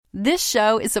This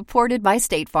show is supported by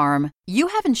State Farm. You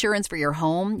have insurance for your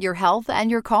home, your health, and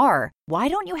your car. Why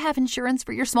don't you have insurance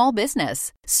for your small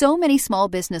business? So many small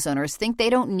business owners think they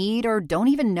don't need or don't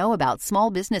even know about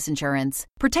small business insurance.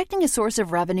 Protecting a source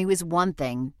of revenue is one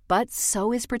thing, but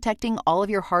so is protecting all of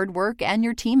your hard work and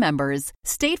your team members.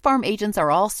 State Farm agents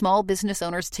are all small business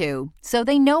owners too, so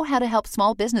they know how to help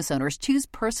small business owners choose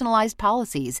personalized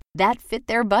policies that fit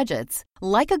their budgets.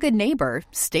 Like a good neighbor,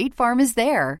 State Farm is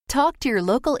there. Talk to your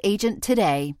local agent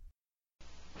today.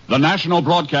 The National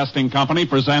Broadcasting Company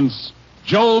presents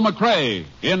Joel McCrea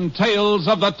in Tales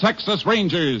of the Texas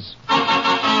Rangers.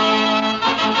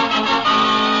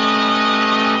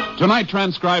 Tonight,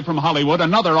 transcribed from Hollywood,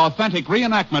 another authentic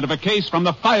reenactment of a case from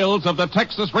the files of the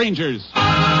Texas Rangers.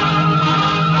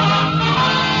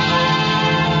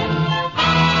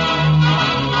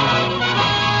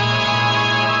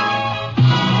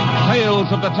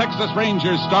 Tales of the Texas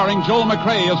Rangers, starring Joel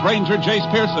McCrea as Ranger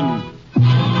Jace Pearson.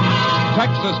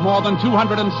 Texas, more than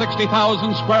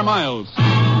 260,000 square miles,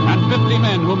 and 50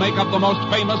 men who make up the most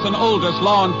famous and oldest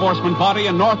law enforcement body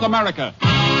in North America.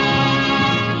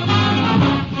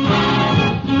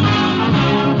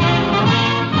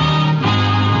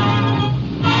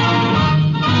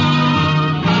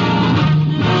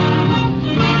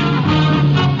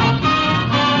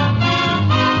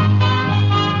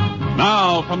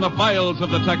 Now, from the files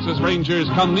of the Texas Rangers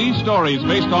come these stories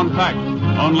based on fact.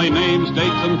 Only names,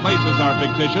 dates, and places are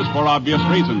fictitious for obvious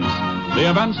reasons. The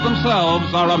events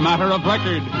themselves are a matter of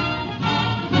record.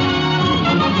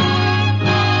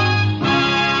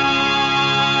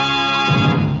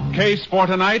 Case for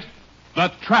tonight,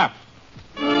 The Trap.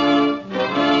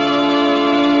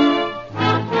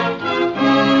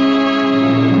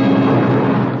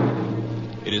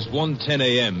 It is 1:10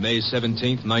 a.m., May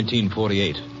 17th,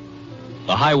 1948.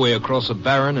 The highway across a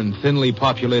barren and thinly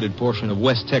populated portion of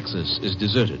West Texas is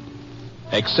deserted,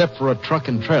 except for a truck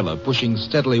and trailer pushing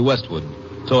steadily westward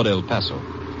toward El Paso.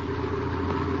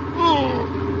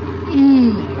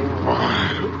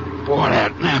 Boy,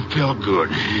 that nap felt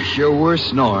good. You sure were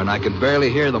snoring. I could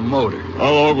barely hear the motor.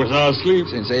 How long was I asleep?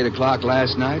 Since 8 o'clock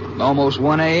last night. Almost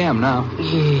 1 a.m. now.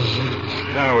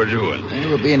 How we doing?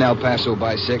 We'll be in El Paso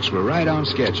by 6. We're right on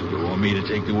schedule. You want me to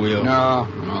take the wheel? No.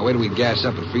 Wait till we gas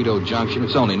up at Frito Junction.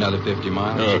 It's only another 50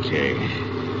 miles. Okay.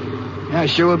 Yeah,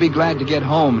 sure we'll be glad to get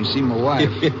home and see my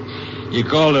wife. You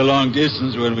called a long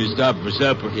distance when we stopped for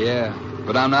supper. Yeah,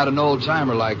 but I'm not an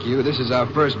old-timer like you. This is our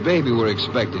first baby we're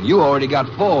expecting. You already got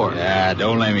 4. Ah,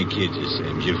 don't let me kid you,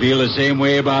 Sims. You feel the same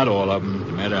way about all of them,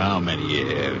 no matter how many you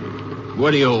have.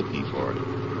 What are you hoping for?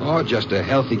 Oh, just a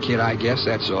healthy kid, I guess,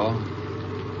 that's all.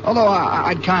 Although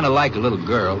I'd kind of like a little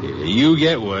girl. Yeah, you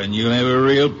get one, you'll have a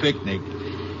real picnic.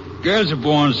 Girls are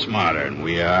born smarter than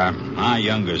we are. My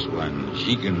youngest one,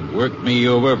 she can work me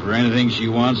over for anything she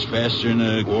wants faster than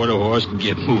a quarter horse can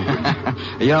get moving.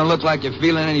 You don't look like you're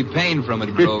feeling any pain from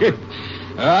it, Grover.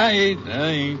 I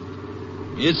ain't.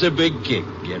 It's a big kick,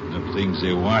 getting them things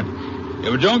they want. Yeah,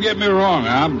 but don't get me wrong,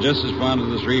 I'm just as fond of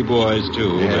the 3 boys,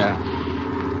 too. Yeah.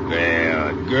 But, well,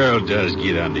 a girl does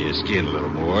get under your skin a little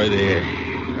more. They're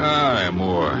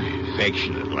more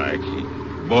affectionate-like.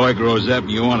 Boy grows up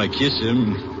and you want to kiss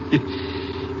him.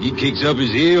 He kicks up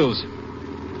his heels.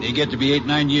 They get to be 8,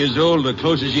 9 years old. The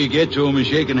closest you get to him is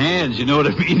shaking hands. You know what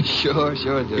I mean? Sure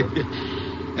do.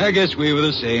 I guess we were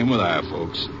the same with our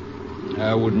folks.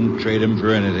 I wouldn't trade them for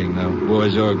anything, though,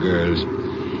 boys or girls.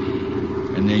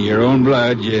 And they're your own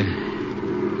blood,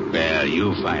 well,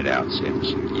 you'll find out,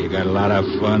 Sims. You got a lot of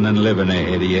fun and living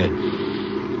ahead of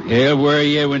you. They'll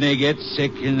worry you when they get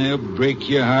sick, and they'll break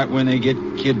your heart when they get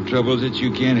kid troubles that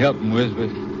you can't help them with, but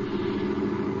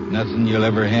nothing you'll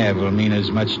ever have will mean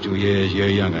as much to you as your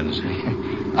young'uns.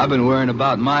 I've been worrying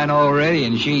about mine already,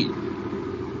 and he.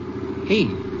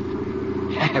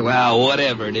 Well,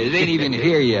 whatever it is, ain't even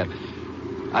here yet.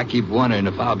 I keep wondering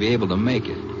if I'll be able to make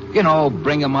it. You know,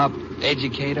 bring him up,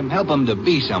 educate him, help him to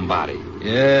be somebody.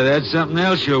 Yeah, that's something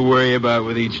else you'll worry about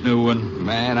with each new one.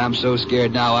 Man, I'm so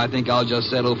scared now, I think I'll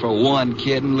just settle for one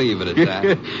kid and leave it at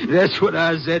that. That's what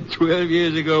I said 12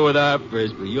 years ago with our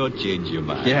first, but you'll change your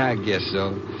mind. Yeah, I guess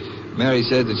so. Mary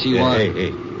said that she wanted...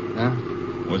 Hey. Huh?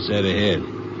 What's that ahead?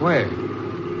 Where?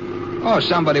 Oh,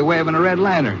 somebody waving a red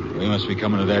lantern. We must be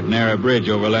coming to that narrow bridge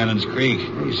over Lannon's Creek.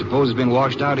 You suppose it's been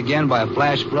washed out again by a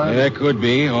flash flood? Yeah, could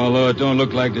be, although it don't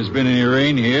look like there's been any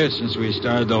rain here since we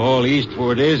started the haul east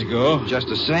 4 days ago. Just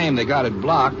the same, they got it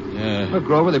blocked. Yeah. Look,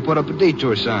 Grover, they put up a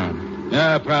detour sign.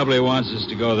 Yeah, probably wants us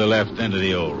to go the left end of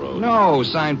the old road. No,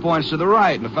 sign points to the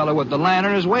right, and the fellow with the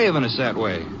lantern is waving us that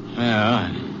way.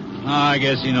 Yeah, I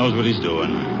guess he knows what he's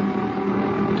doing.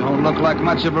 Don't look like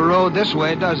much of a road this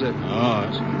way, does it? Oh,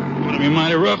 Gonna be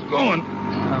mighty rough going.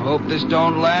 I hope this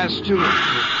don't last too.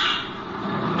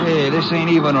 Hey, this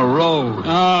ain't even a road.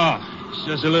 Oh, it's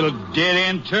just a little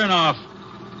dead-end turnoff.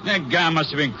 That guy must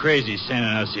have been crazy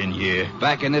sending us in here.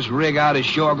 Backing this rig out is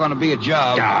sure gonna be a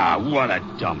job. Ah, what a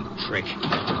dumb trick.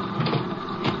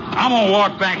 I'm gonna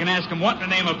walk back and ask him what in the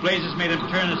name of blazes made him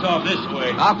turn us off this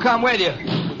way. I'll come with you.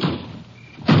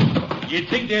 You'd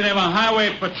think they'd have a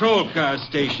highway patrol car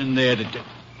stationed there to...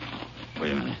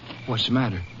 Wait a minute. What's the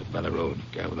matter? Look by the road.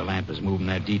 Guy with the lamp is moving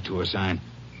that detour sign.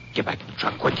 Get back to the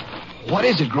truck, quick. What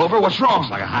is it, Grover? What's wrong?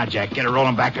 Looks like a hijack. Get her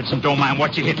rolling backwards and don't mind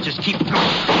what you hit. Just keep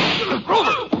going.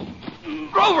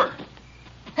 Grover!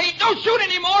 Hey, don't shoot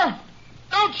anymore!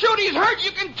 Don't shoot, he's hurt.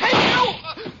 You can take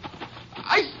him.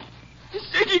 I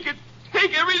said you could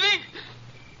take everything.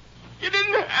 You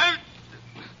didn't have...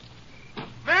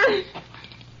 Mary...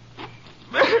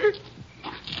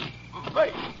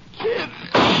 My kid...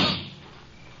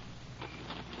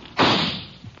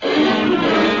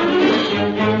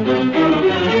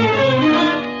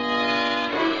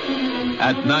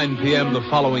 At 9 p.m. the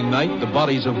following night, the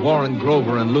bodies of Warren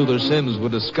Grover and Luther Sims were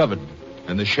discovered,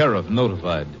 and the sheriff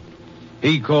notified.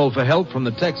 He called for help from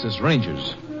the Texas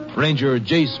Rangers. Ranger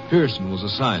Jace Pearson was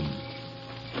assigned.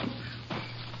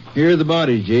 Here are the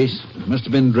bodies, Jace. Must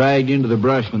have been dragged into the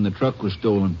brush when the truck was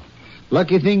stolen.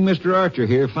 Lucky thing Mr. Archer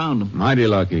here found them. Mighty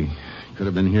lucky. Could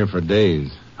have been here for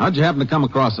days. How'd you happen to come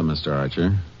across them, Mr.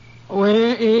 Archer?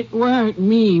 Well, it weren't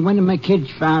me. One of my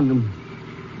kids found them.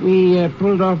 We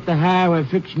pulled off the highway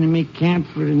fixing to make camp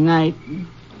for the night.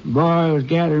 The boy was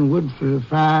gathering wood for the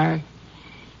fire.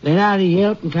 Let out a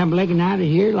yelp and come legging out of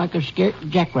here like a scared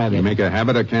jackrabbit. You make a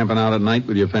habit of camping out at night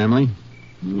with your family?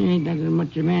 Ain't nothing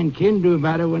much a man can do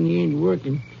about it when he ain't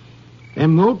working.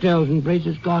 Them motels and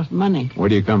places cost money. Where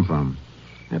do you come from?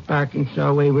 Up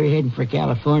Arkansas way, we're heading for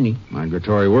California.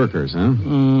 Migratory workers, huh?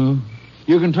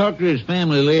 You can talk to his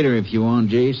family later if you want,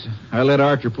 Jace. I let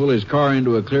Archer pull his car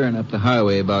into a clearing up the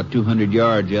highway about 200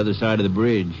 yards the other side of the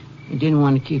bridge. I didn't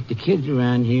want to keep the kids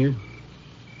around here.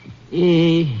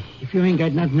 If you ain't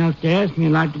got nothing else to ask me,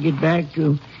 I'd like to get back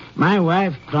to my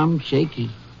wife, plumb shaky.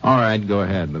 All right, go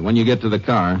ahead. But when you get to the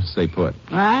car, stay put.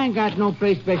 I ain't got no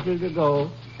place special to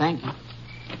go. Thank you.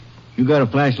 You got a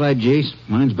flashlight, Jace?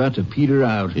 Mine's about to peter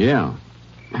out. Yeah.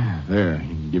 There, you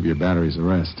can give your batteries a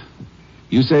rest.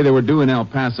 You say they were due in El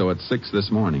Paso at 6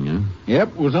 this morning, huh?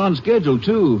 Yep, was on schedule,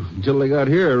 too, until they got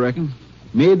here, I reckon.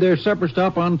 Made their supper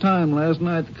stop on time last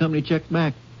night. The company checked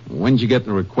back. When'd you get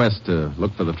the request to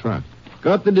look for the truck?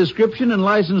 Got the description and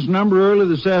license number early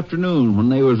this afternoon when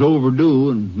they was overdue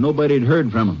and nobody'd heard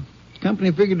from them. The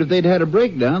company figured if they'd had a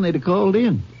breakdown, they'd have called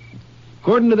in.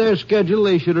 According to their schedule,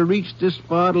 they should have reached this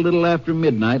spot a little after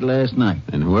midnight last night.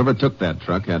 And whoever took that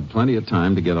truck had plenty of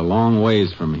time to get a long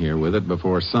ways from here with it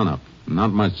before sunup.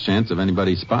 Not much chance of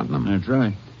anybody spotting them. That's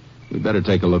right. We better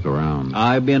take a look around.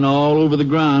 I've been all over the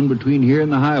ground between here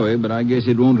and the highway, but I guess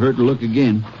it won't hurt to look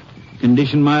again. The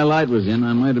condition my light was in,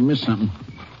 I might have missed something.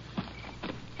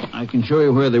 I can show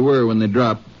you where they were when they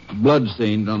dropped.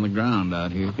 Bloodstains on the ground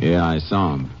out here. Yeah, I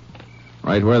saw them.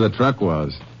 Right where the truck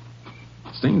was.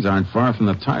 Stains aren't far from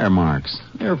the tire marks.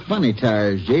 They're funny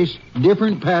tires, Jace.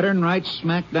 Different pattern right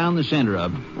smack down the center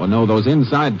of them. Well, no, those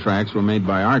inside tracks were made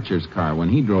by Archer's car when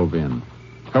he drove in.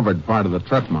 Covered part of the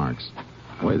truck marks.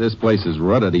 The way this place is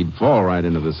rutted, he'd fall right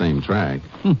into the same track.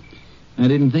 I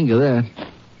didn't think of that.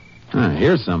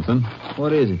 Here's something.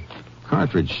 What is it?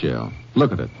 Cartridge shell.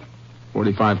 Look at it.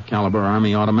 .45 caliber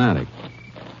Army automatic.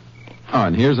 Oh,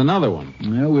 and here's another one.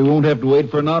 Well, we won't have to wait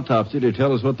for an autopsy to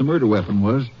tell us what the murder weapon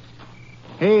was.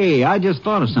 Hey, I just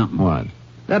thought of something. What?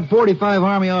 That .45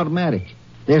 Army automatic.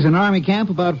 There's an Army camp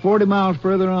about 40 miles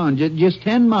further on, just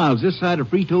 10 miles this side of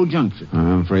Frito Junction.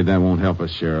 I'm afraid that won't help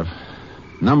us, Sheriff.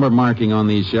 Number marking on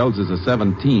these shells is a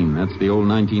 17. That's the old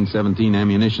 1917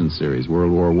 ammunition series,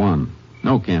 World War I.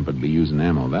 No camp would be using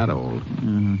ammo that old.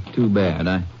 Too bad.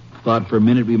 I thought for a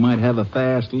minute we might have a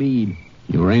fast lead.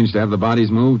 You arranged to have the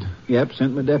bodies moved? Yep,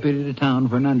 sent my deputy to town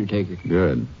for an undertaker.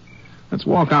 Good. Let's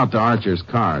walk out to Archer's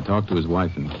car, talk to his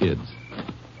wife and kids.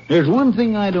 There's one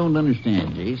thing I don't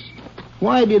understand, Jace.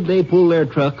 Why did they pull their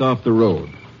truck off the road?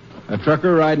 A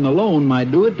trucker riding alone might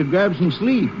do it to grab some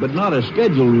sleep, but not a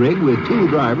scheduled rig with two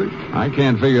drivers. I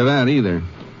can't figure that either.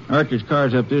 Archer's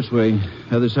car's up this way,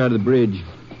 other side of the bridge.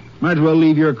 Might as well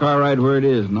leave your car right where it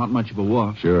is. Not much of a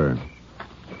walk. Sure.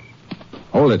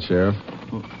 Hold it, Sheriff.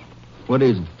 What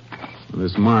is it?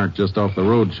 This mark just off the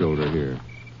road shoulder here.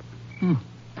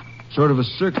 Sort of a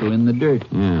circle in the dirt.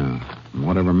 Yeah. And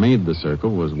whatever made the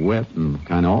circle was wet and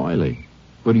kind of oily.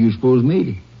 What do you suppose made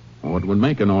it? What would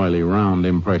make an oily, round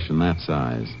impression that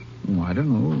size? Oh, I don't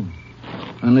know.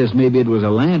 Unless maybe it was a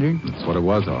lantern. That's what it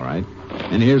was, all right.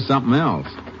 And here's something else.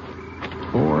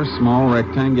 4 small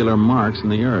rectangular marks in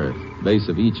the earth. Base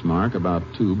of each mark about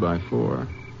 2 by 4.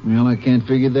 Well, I can't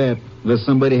figure that. Unless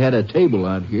somebody had a table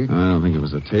out here. I don't think it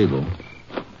was a table.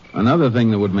 Another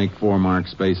thing that would make 4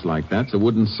 marks spaced like that's a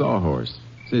wooden sawhorse.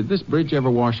 Say, did this bridge ever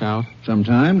wash out?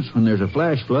 Sometimes, when there's a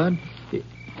flash flood.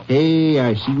 Hey,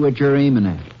 I see what you're aiming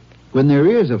at. When there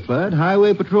is a flood,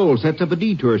 Highway Patrol sets up a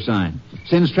detour sign.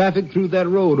 Sends traffic through that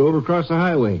road over across the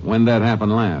highway. When that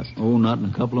happened last? Oh, not in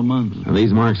a couple of months. Now,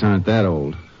 these marks aren't that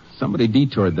old. Somebody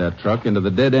detoured that truck into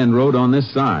the dead-end road on this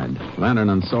side. Lantern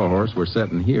and Sawhorse were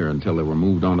set in here until they were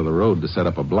moved onto the road to set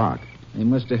up a block. They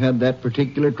must have had that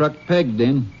particular truck pegged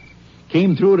then.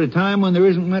 Came through at a time when there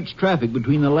isn't much traffic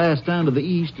between the last town to the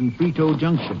east and Frito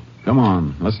Junction. Come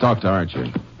on, let's talk to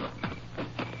Archer.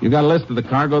 You got a list of the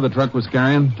cargo the truck was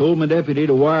carrying? Told my deputy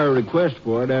to wire a request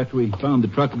for it after we found the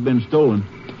truck had been stolen.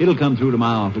 It'll come through to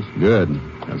my office. Good,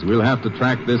 because we'll have to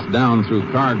track this down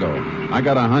through cargo. I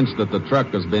got a hunch that the truck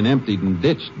has been emptied and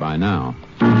ditched by now.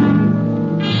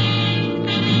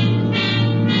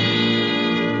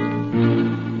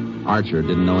 Archer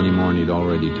didn't know any more than he'd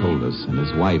already told us, and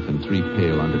his wife and 3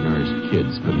 pale, undernourished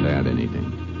kids couldn't add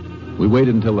anything. We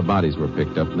waited until the bodies were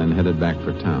picked up and then headed back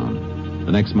for town.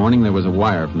 The next morning, there was a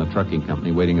wire from the trucking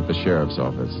company waiting at the sheriff's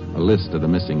office. A list of the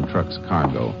missing truck's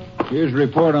cargo. Here's a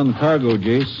report on the cargo,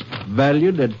 Jace.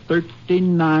 Valued at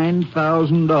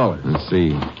 $39,000. Let's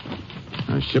see.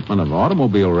 A shipment of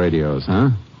automobile radios, huh?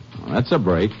 Well, that's a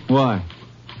break. Why?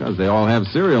 Because they all have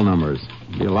serial numbers.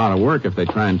 It'd be a lot of work if they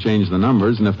try and change the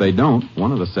numbers, and if they don't,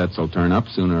 one of the sets will turn up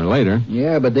sooner or later.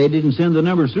 Yeah, but they didn't send the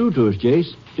numbers through to us,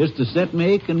 Jace. Just the set,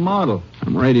 make, and model.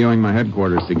 I'm radioing my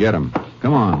headquarters to get them.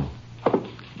 Come on.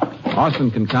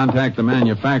 Austin can contact the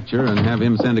manufacturer and have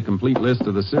him send a complete list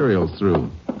of the serials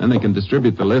through. Then they can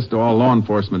distribute the list to all law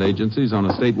enforcement agencies on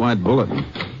a statewide bulletin.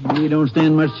 We don't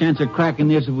stand much chance of cracking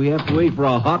this if we have to wait for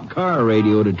a hot car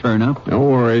radio to turn up.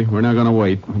 Don't worry. We're not going to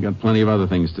wait. We've got plenty of other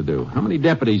things to do. How many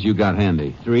deputies you got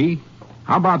handy? 3.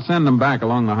 How about sending them back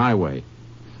along the highway?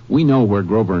 We know where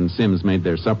Grover and Sims made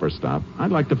their supper stop.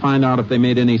 I'd like to find out if they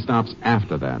made any stops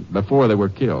after that, before they were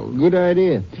killed. Good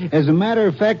idea. As a matter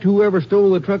of fact, whoever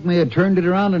stole the truck may have turned it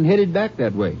around and headed back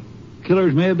that way.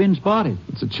 Killers may have been spotted.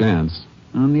 It's a chance.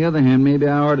 On the other hand, maybe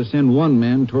I ought to send one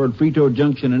man toward Frito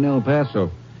Junction in El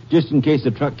Paso, just in case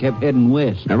the truck kept heading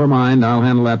west. Never mind. I'll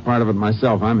handle that part of it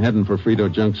myself. I'm heading for Frito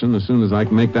Junction as soon as I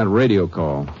can make that radio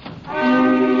call.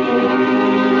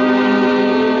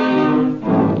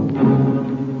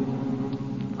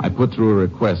 I put through a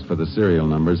request for the serial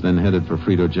numbers, then headed for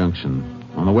Frito Junction.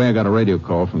 On the way, I got a radio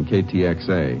call from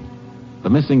KTXA. The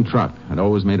missing truck had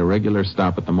always made a regular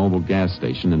stop at the mobile gas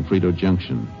station in Frito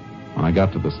Junction. When I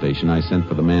got to the station, I sent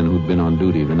for the man who'd been on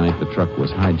duty the night the truck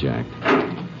was hijacked.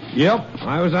 Yep,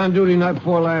 I was on duty night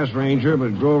before last, Ranger,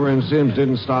 but Grover and Sims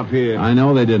didn't stop here. I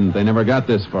know they didn't. They never got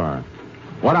this far.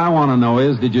 What I want to know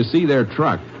is, did you see their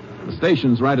truck? The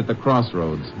station's right at the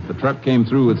crossroads. If the truck came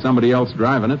through with somebody else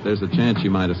driving it, there's a chance you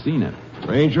might have seen it.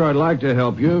 Ranger, I'd like to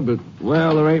help you, but,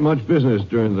 well, there ain't much business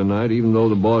during the night, even though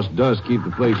the boss does keep the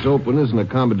place open as an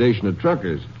accommodation of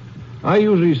truckers. I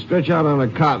usually stretch out on a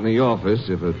cot in the office.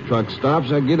 If a truck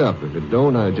stops, I get up. If it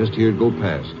don't, I just hear it go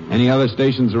past. Any other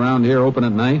stations around here open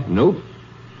at night? Nope.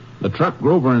 The truck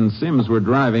Grover and Sims were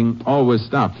driving always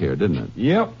stopped here, didn't it?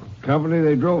 Yep. Company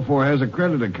they drove for has a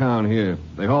credit account here.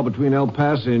 They haul between El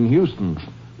Paso and Houston.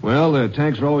 Well, their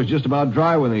tanks are always just about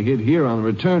dry when they hit here on the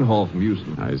return haul from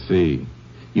Houston. I see.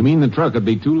 You mean the truck would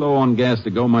be too low on gas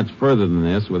to go much further than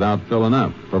this without filling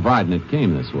up, providing it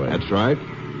came this way? That's right.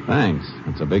 Thanks.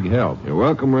 That's a big help. You're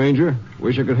welcome, Ranger.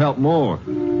 Wish I could help more.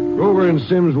 Grover and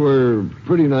Sims were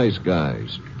pretty nice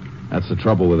guys. That's the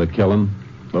trouble with a killing.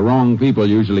 The wrong people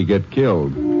usually get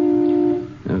killed.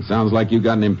 It sounds like you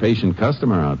got an impatient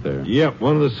customer out there. Yep,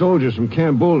 one of the soldiers from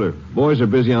Camp Boulder. Boys are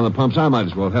busy on the pumps. I might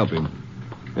as well help him.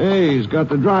 Hey, he's got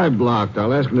the drive blocked.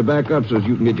 I'll ask him to back up so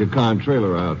you can get your car and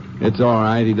trailer out. It's all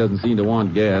right. He doesn't seem to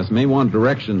want gas. May want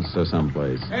directions to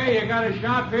someplace. Hey, you got a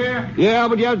shop here? Yeah,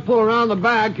 but you have to pull around the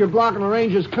back. You're blocking the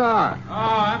ranger's car. Oh,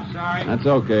 I'm sorry. That's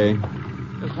okay.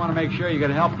 Just want to make sure you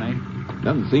can help me.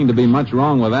 Doesn't seem to be much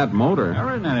wrong with that motor.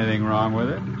 There isn't anything wrong with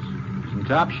it. It's in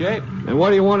top shape. And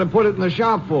what do you want to put it in the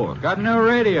shop for? Got a new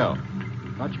radio.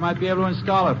 Thought you might be able to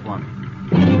install it for me.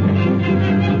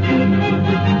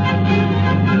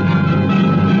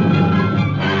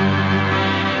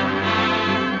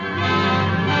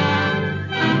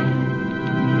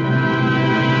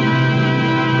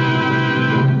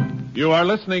 You are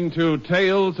listening to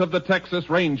Tales of the Texas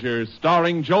Rangers,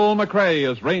 starring Joel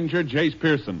McCrea as Ranger Jace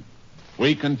Pearson.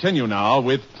 We continue now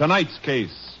with tonight's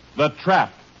case. The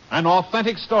Trap, an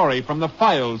authentic story from the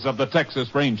files of the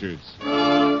Texas Rangers.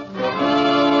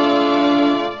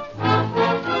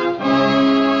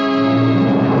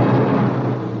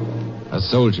 A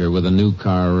soldier with a new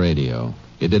car radio.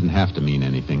 It didn't have to mean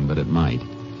anything, but it might.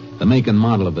 The make and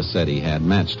model of the set he had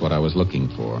matched what I was looking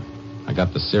for. I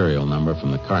got the serial number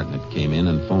from the carton it came in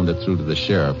and phoned it through to the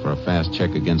sheriff for a fast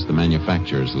check against the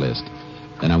manufacturer's list.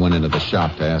 Then I went into the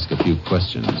shop to ask a few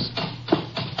questions.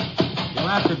 You'll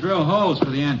have to drill holes for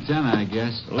the antenna, I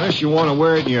guess. Unless you want to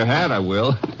wear it in your hat, I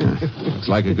will. Looks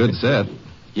like a good set.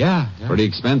 Yeah. Pretty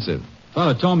expensive.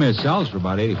 Fella told me it sells for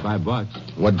about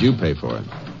 $85. What'd you pay for it?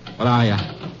 Well,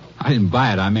 I didn't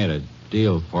buy it. I made a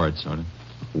deal for it, sort of.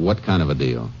 What kind of a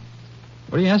deal?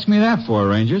 What do you ask me that for,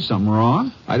 Ranger? Something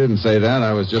wrong? I didn't say that.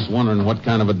 I was just wondering what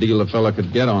kind of a deal a fella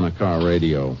could get on a car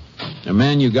radio. The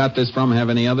man you got this from have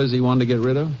any others he wanted to get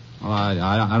rid of? Well,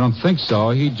 I don't think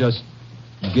so. He just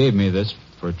gave me this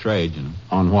for a trade, you know.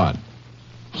 On what?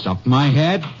 Something I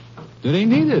had that he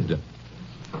needed.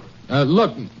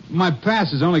 Look, my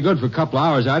pass is only good for a couple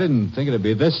hours. I didn't think it'd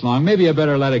be this long. Maybe you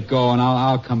better let it go, and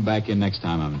I'll come back in next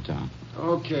time I'm in town.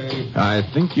 Okay. I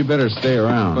think you better stay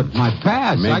around. But my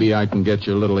pass... Maybe I can get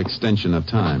you a little extension of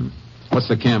time. What's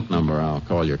the camp number? I'll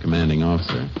call your commanding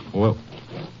officer. Well,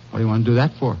 what do you want to do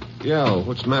that for? Yeah,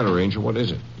 what's the matter, Ranger? What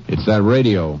is it? It's that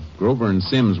radio. Grover and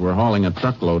Sims were hauling a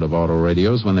truckload of auto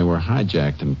radios when they were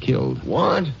hijacked and killed.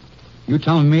 What? You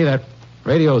telling me that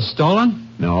radio's stolen?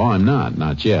 No, I'm not.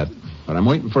 Not yet. But I'm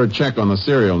waiting for a check on the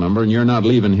serial number, and you're not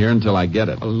leaving here until I get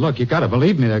it. Well, look, you gotta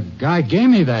believe me. The guy gave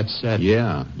me that set.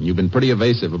 Yeah. You've been pretty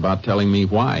evasive about telling me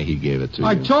why he gave it to you.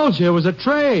 I told you it was a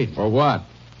trade. For what?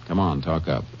 Come on, talk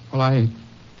up. Well, I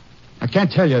can't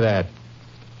tell you that.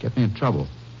 Get me in trouble.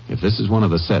 If this is one of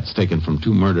the sets taken from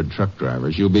two murdered truck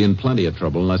drivers, you'll be in plenty of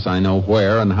trouble unless I know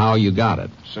where and how you got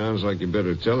it. Sounds like you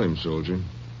better tell him, soldier.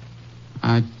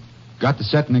 I got the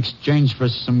set in exchange for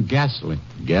some gasoline.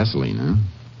 Gasoline, huh?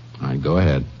 All right, go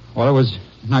ahead. Well, it was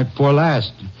night before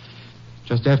last.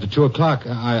 Just after 2 o'clock.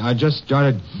 I just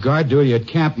started guard duty at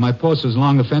camp. My post was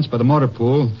along the fence by the motor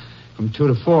pool from 2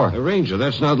 to 4. Hey, Ranger,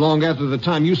 that's not long after the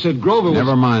time you said Grover was...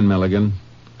 Never mind, Milligan.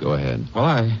 Go ahead. Well,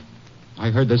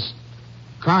 I heard this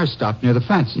car stop near the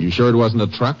fence. You sure it wasn't a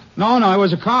truck? No, it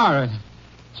was a car.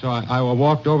 So I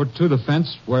walked over to the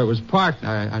fence where it was parked.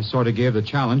 I sort of gave the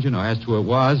challenge, asked who it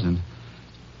was, and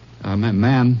a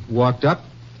man walked up,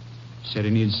 said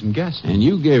he needed some gas. And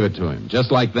you gave it to him,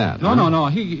 just like that? No.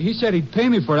 He said he'd pay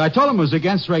me for it. I told him it was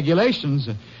against regulations.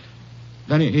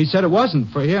 Then he said it wasn't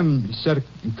for him. He said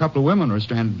a couple of women were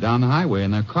stranded down the highway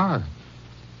in their car.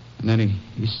 And then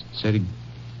he said he'd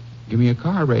give me a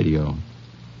car radio.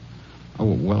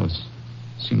 Oh, well, it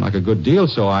seemed like a good deal,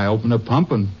 so I opened a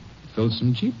pump and filled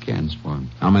some Jeep cans for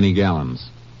him. How many gallons?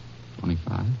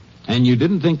 25. And you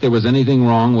didn't think there was anything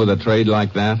wrong with a trade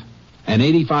like that? An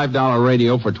 $85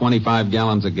 radio for 25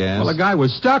 gallons of gas? Well, the guy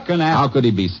was stuck in that. How could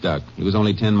he be stuck? He was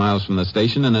only 10 miles from the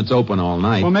station, and it's open all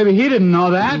night. Well, maybe he didn't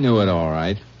know that. He knew it all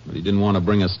right, but he didn't want to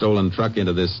bring a stolen truck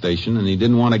into this station, and he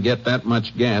didn't want to get that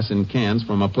much gas in cans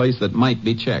from a place that might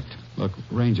be checked. Look,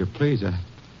 Ranger, please,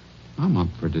 I'm up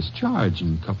for discharge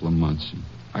in a couple of months.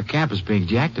 Our camp is being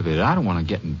deactivated. I don't want to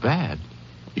get in bad.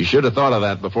 You should have thought of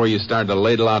that before you started to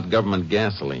ladle out government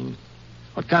gasoline.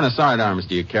 What kind of sidearms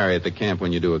do you carry at the camp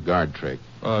when you do a guard trick?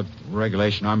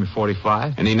 Regulation Army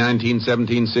 45. Any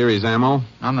 1917 series ammo?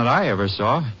 None that I ever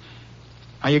saw.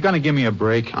 Are you going to give me a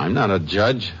break? I'm not a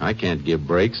judge. I can't give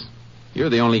breaks. You're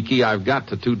the only key I've got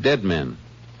to 2 dead men.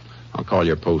 I'll call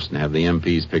your post and have the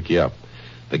MPs pick you up.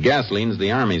 The gasoline's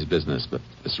the Army's business, but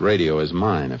this radio is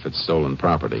mine if it's stolen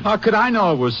property. How could I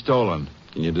know it was stolen?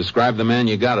 Can you describe the man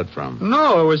you got it from?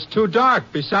 No, it was too dark.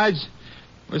 Besides,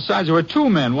 there were 2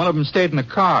 men. One of them stayed in the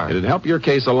car. It'd help your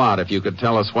case a lot if you could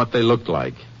tell us what they looked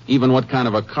like, even what kind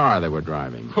of a car they were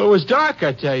driving. Well, it was dark,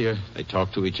 I tell you. They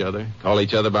talked to each other? Call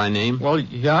each other by name? Well,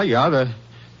 yeah.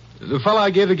 The fellow I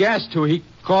gave the gas to, he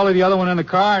called the other one in the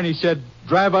car, and he said,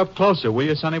 drive up closer, will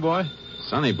you, Sonny Boy?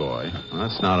 Sonny Boy? Well,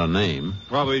 that's not a name.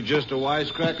 Probably just a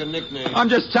wisecracker nickname. I'm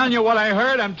just telling you what I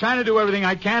heard. I'm trying to do everything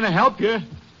I can to help you.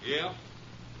 Yeah.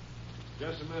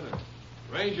 Just a minute.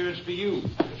 Ranger, it's for you,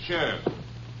 the sheriff.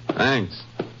 Thanks.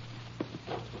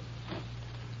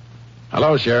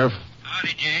 Hello, Sheriff.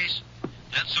 Howdy, Jace.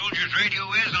 That soldier's radio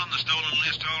is on the stolen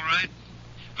list, all right.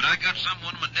 But I got some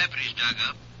one of my deputies dug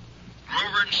up.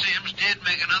 Grover and Sims did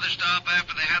make another stop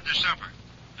after they had their supper.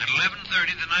 At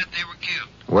 11:30 the night they were killed.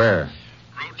 Where?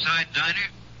 Roadside diner.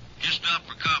 Just stopped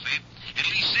for coffee. At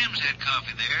least Sims had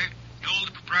coffee there. Told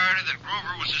the proprietor that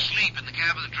Grover was asleep in the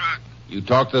cab of the truck. You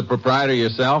talked to the proprietor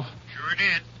yourself? Sure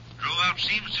did. Drove out to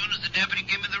see him as soon as the deputy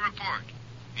gave me the report.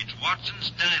 It's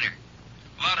Watson's Diner.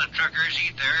 A lot of truckers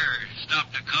eat there or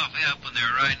stop to coffee up when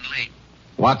they're riding late.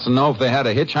 Watson know if they had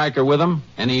a hitchhiker with them?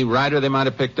 Any rider they might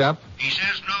have picked up? He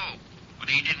says no, but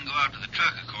he didn't go out to the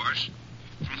truck, of course.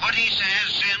 From what he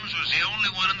says, Sims was the only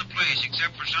one in the place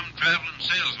except for some traveling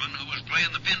salesman who was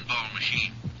playing the pinball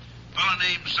machine. A fellow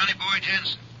named Sonny Boy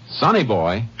Jensen. Sonny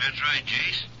Boy? That's right,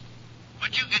 Jace.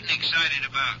 What you getting excited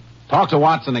about? Talk to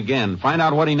Watson again. Find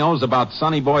out what he knows about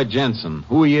Sonny Boy Jensen,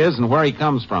 who he is and where he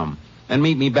comes from. Then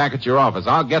meet me back at your office.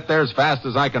 I'll get there as fast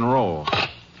as I can roll.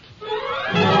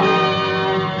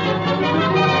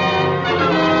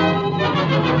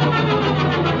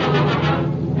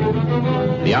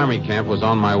 The army camp was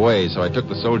on my way, so I took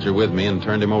the soldier with me and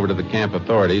turned him over to the camp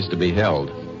authorities to be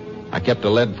held. I kept a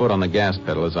lead foot on the gas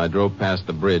pedal as I drove past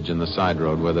the bridge and the side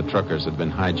road where the truckers had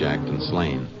been hijacked and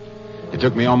slain. It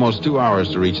took me almost 2 hours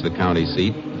to reach the county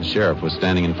seat. The sheriff was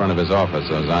standing in front of his office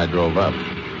as I drove up.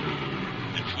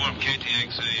 Inform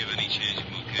KTXA of any change in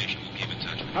location. We'll keep in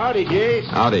touch with you. Howdy, Jace.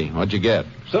 Howdy. What'd you get?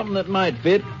 Something that might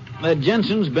fit. That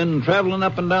Jensen's been traveling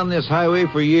up and down this highway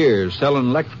for years, selling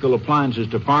electrical appliances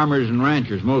to farmers and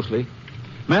ranchers mostly.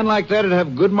 Men like that would have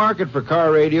a good market for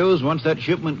car radios once that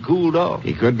shipment cooled off.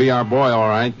 He could be our boy, all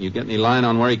right. You get any line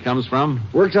on where he comes from?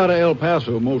 Works out of El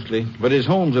Paso mostly, but his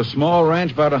home's a small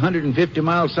ranch about 150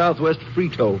 miles southwest of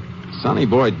Frito. Sonny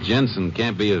Boy Jensen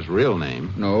can't be his real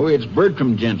name. No, it's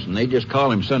Bertram Jensen. They just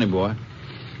call him Sonny Boy.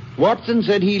 Watson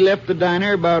said he left the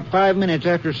diner about 5 minutes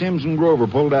after Sims and Grover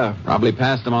pulled out. Probably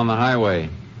passed him on the highway.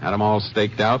 Had them all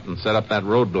staked out and set up that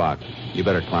roadblock. You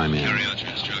better climb in. Carry out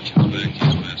your instructions back to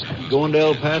El Paso. Going to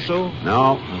El Paso?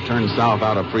 No, I'll turn south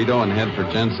out of Frito and head for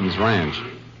Jensen's ranch.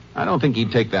 I don't think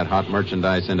he'd take that hot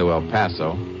merchandise into El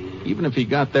Paso. Even if he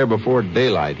got there before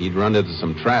daylight, he'd run into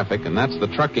some traffic, and that's the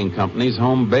trucking company's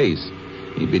home base.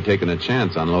 He'd be taking a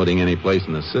chance on loading any place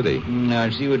in the city. I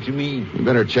see what you mean. You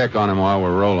better check on him while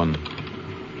we're rolling.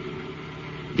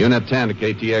 Unit 10 to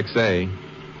KTXA.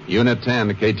 Unit 10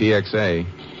 to KTXA.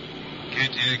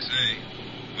 KTXA.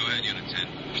 Go ahead, Unit 10.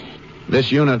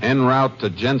 This unit en route to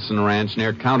Jensen Ranch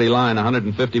near County Line,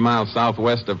 150 miles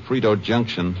southwest of Frito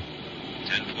Junction.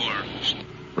 10-4.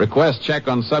 Request check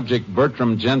on subject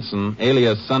Bertram Jensen,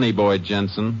 alias Sonny Boy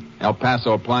Jensen, El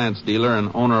Paso appliance dealer and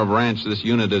owner of ranch this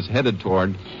unit is headed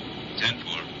toward.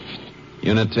 10-4.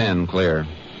 Unit 10, clear.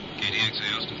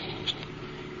 KTXA, Austin.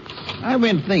 I've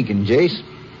been thinking, Jace.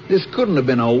 This couldn't have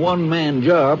been a one-man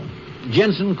job.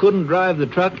 Jensen couldn't drive the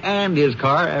truck and his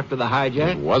car after the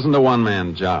hijack. It wasn't a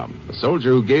one-man job. The soldier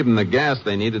who gave them the gas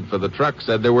they needed for the truck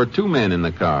said there were 2 men in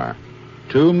the car.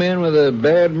 2 men with a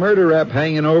bad murder rap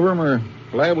hanging over them are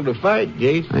liable to fight,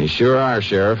 Jace. They sure are,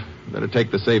 Sheriff. Better take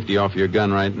the safety off your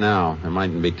gun right now. There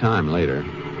mightn't be time later.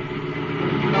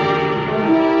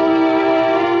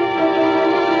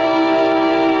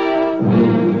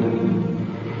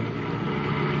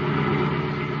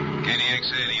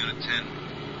 KTXA to Unit 10.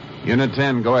 Unit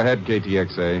 10, go ahead,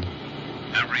 KTXA.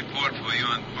 A report for you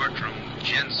on Bertram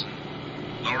Jensen.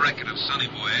 No record of Sonny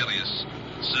Boy alias.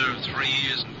 Served 3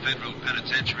 years in federal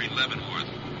penitentiary Leavenworth,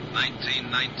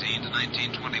 1919 to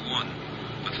 1921,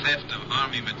 for theft of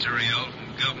Army material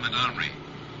from government armory.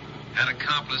 Had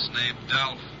accomplice named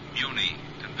Dolph Muni,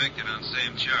 convicted on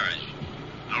same charge.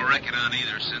 No record on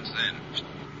either since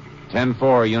then.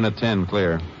 10-4, Unit 10,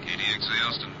 clear. KTXA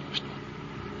Austin.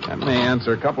 That may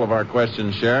answer a couple of our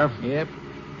questions, Sheriff. Yep.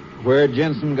 Where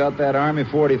Jensen got that Army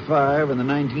 45 and the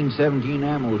 1917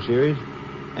 ammo series,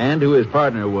 and who his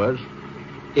partner was.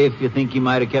 If you think he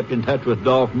might have kept in touch with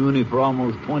Dolph Muni for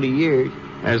almost 20 years.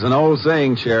 There's an old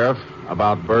saying, Sheriff,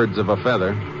 about birds of a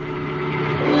feather.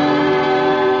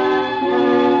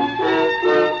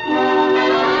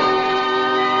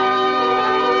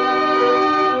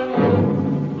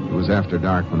 It was after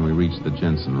dark when we reached the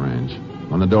Jensen Ranch.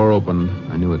 When the door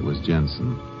opened, I knew it was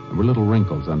Jensen. There were little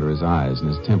wrinkles under his eyes, and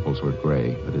his temples were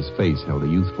gray, but his face held a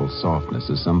youthful softness,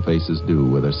 as some faces do,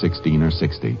 whether 16 or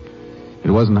 60. It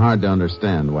wasn't hard to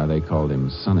understand why they called him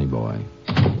Sonny Boy.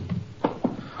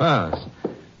 Well, it's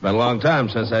been a long time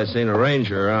since I've seen a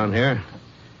ranger around here.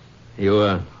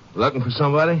 You, looking for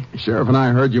somebody? Sheriff and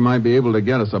I heard you might be able to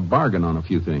get us a bargain on a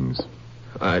few things.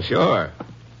 Sure.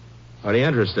 What are you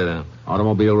interested in?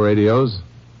 Automobile radios?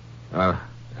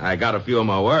 I got a few in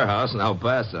my warehouse in El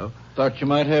Paso. Thought you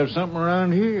might have something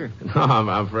around here. No, I'm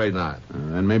afraid not.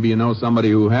 Then maybe you know somebody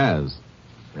who has.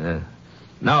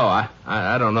 No,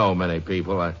 I don't know many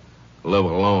people. I live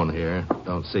alone here.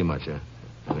 Don't see much of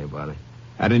anybody.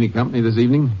 Had any company this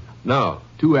evening? No.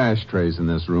 2 ashtrays in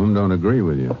this room don't agree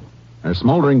with you. There's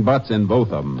smoldering butts in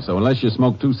both of them, so unless you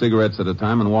smoke 2 cigarettes at a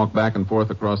time and walk back and forth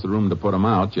across the room to put them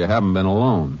out, you haven't been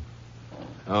alone.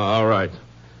 All right.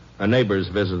 A neighbor's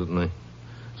visiting me.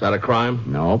 Is that a crime?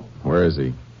 Nope. Where is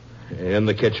he? In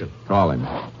the kitchen. Call him.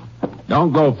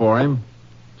 Don't go for him.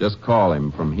 Just call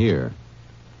him from here.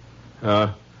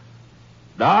 Doc?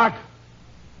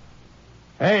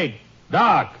 Hey,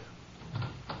 Doc.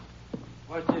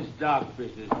 What's this doc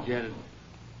business, Janet?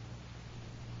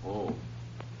 Oh.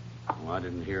 Well, I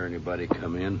didn't hear anybody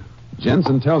come in.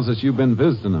 Jensen tells us you've been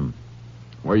visiting him.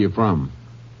 Where you from?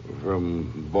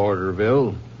 From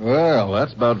Borderville. Well,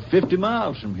 that's about 50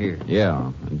 miles from here.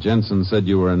 Yeah, and Jensen said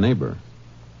you were a neighbor.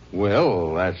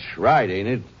 Well, that's right, ain't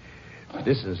it?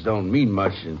 Distance don't mean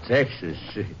much in Texas.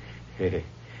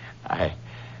 I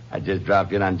just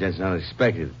dropped in on Jensen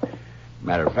unexpected.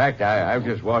 Matter of fact, I was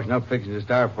just washing up, fixing to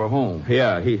start for home.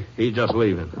 Yeah, he's just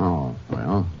leaving. Oh,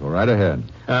 well, go right ahead.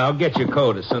 I'll get your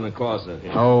coat as Santa Claus does.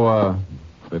 Oh,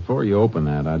 before you open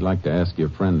that, I'd like to ask your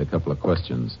friend a couple of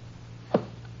questions.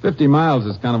 50 miles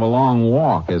is kind of a long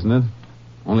walk, isn't it?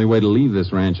 Only way to leave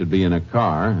this ranch would be in a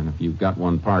car, and if you've got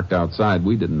one parked outside,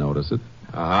 we didn't notice it.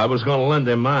 I was going to lend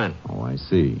him mine. Oh, I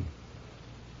see.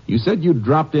 You said you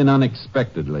dropped in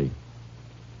unexpectedly.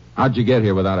 How'd you get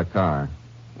here without a car?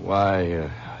 Why,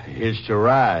 hitched a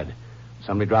ride.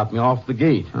 Somebody dropped me off the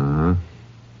gate. Uh-huh.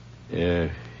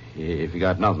 If you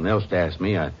got nothing else to ask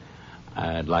me,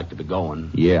 I'd like to be going.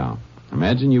 Yeah.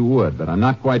 Imagine you would, but I'm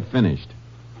not quite finished.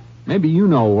 Maybe you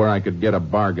know where I could get a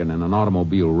bargain in an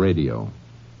automobile radio.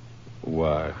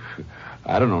 Why,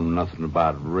 I don't know nothing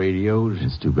about radios.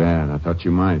 It's too bad. I thought you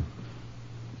might.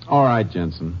 All right,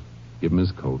 Jensen. Give him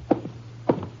his coat.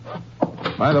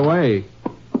 By the way,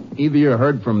 either you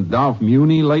heard from Dolph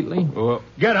Muni lately?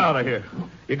 Get out of here.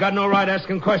 You got no right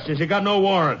asking questions. You got no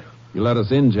warrant. You let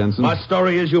us in, Jensen. My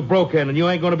story is you broke in, and you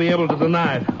ain't going to be able to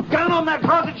deny it. Down on that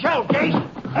closet shelf, Case.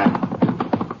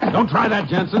 Don't try that,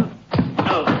 Jensen.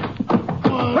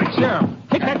 Quick, Sheriff.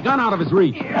 Kick that gun out of his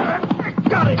reach.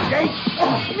 Got it,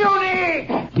 Case.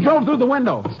 Muni! He drove through the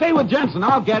window. Stay with Jensen.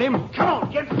 I'll get him. Come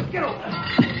on, get over.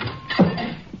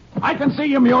 I can see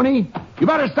you, Muni. You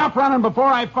better stop running before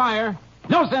I fire.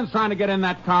 No sense trying to get in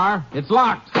that car. It's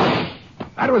locked.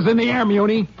 That was in the air,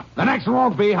 Muni. The next one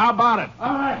won't be. How about it?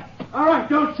 All right,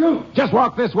 don't shoot. Just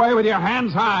walk this way with your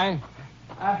hands high.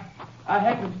 I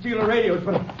happened to steal the radios,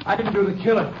 but I didn't do the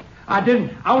killing. I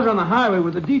didn't. I was on the highway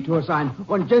with the detour sign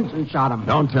when Jensen shot him.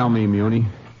 Don't tell me, Muni.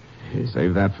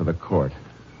 Save that for the court.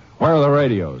 Where are the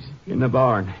radios? In the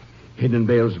barn, hidden in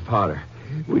bales of powder.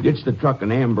 We ditched the truck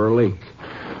in Amber Lake.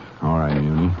 All right,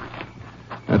 Muni.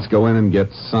 Let's go in and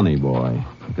get Sonny Boy.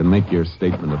 You can make your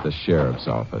statement at the sheriff's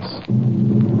office.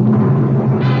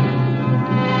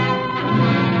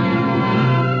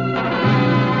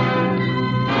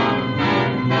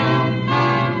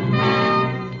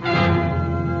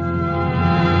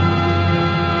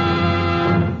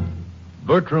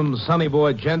 Bertram Sonny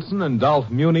Boy Jensen and Dolph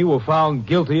Muni were found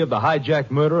guilty of the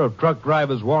hijacked murder of truck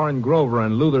drivers Warren Grover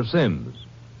and Luther Sims.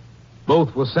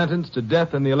 Both were sentenced to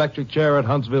death in the electric chair at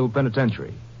Huntsville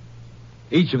Penitentiary.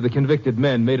 Each of the convicted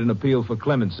men made an appeal for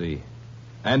clemency,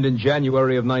 and in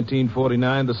January of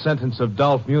 1949, the sentence of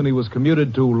Dolph Muni was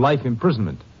commuted to life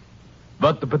imprisonment.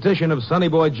 But the petition of Sonny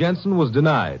Boy Jensen was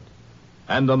denied,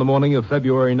 and on the morning of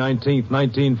February 19th,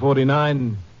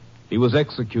 1949, he was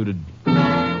executed.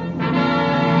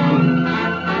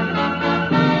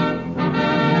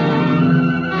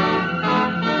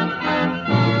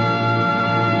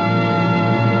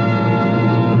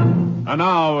 And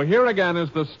now, here again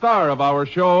is the star of our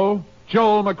show,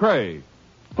 Joel McCrea.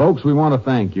 Folks, we want to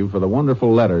thank you for the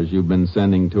wonderful letters you've been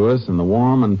sending to us and the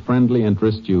warm and friendly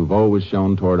interest you've always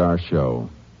shown toward our show.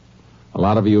 A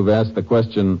lot of you have asked the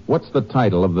question, what's the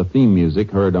title of the theme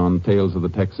music heard on Tales of the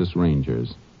Texas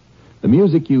Rangers? The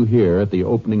music you hear at the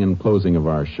opening and closing of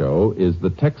our show is the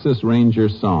Texas Ranger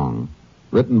Song,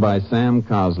 written by Sam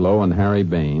Coslow and Harry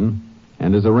Bain,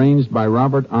 and is arranged by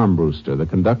Robert Armbruster, the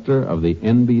conductor of the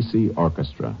NBC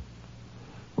Orchestra.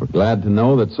 We're glad to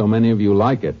know that so many of you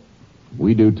like it.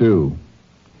 We do, too.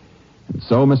 And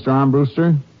so, Mr.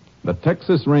 Armbruster, the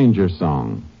Texas Ranger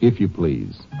Song, if you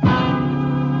please.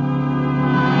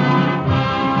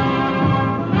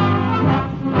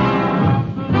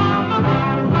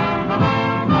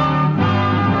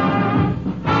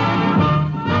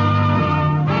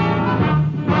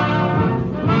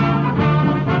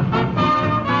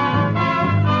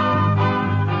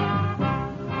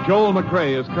 Joel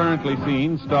McCrea is currently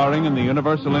seen starring in the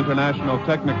Universal International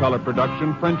Technicolor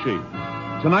production Frenchie.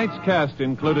 Tonight's cast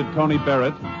included Tony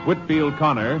Barrett, Whitfield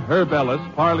Connor, Herb Ellis,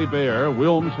 Parley Bear,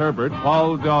 Wilms Herbert,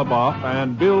 Paul Dauboff,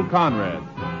 and Bill Conrad.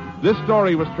 This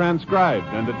story was transcribed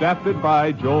and adapted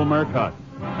by Joel Murcutt,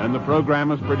 and the program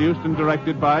was produced and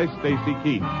directed by Stacy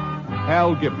Keach.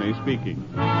 Hal Gibney speaking.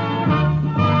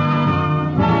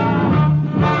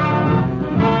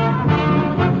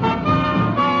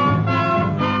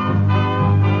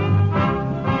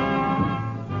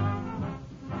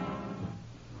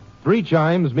 3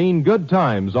 chimes mean good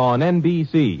times on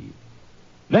NBC.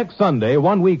 Next Sunday,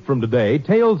 1 week from today,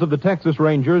 Tales of the Texas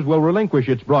Rangers will relinquish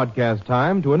its broadcast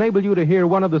time to enable you to hear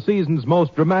one of the season's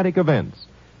most dramatic events,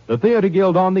 the Theater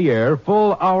Guild on the Air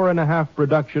full hour-and-a-half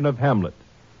production of Hamlet.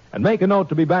 And make a note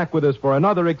to be back with us for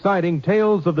another exciting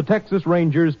Tales of the Texas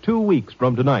Rangers 2 weeks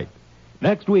from tonight.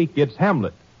 Next week, it's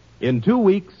Hamlet. In 2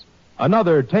 weeks,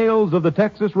 another Tales of the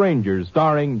Texas Rangers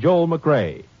starring Joel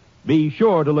McCrea. Be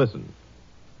sure to listen.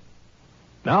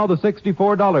 Now the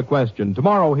 $64 question.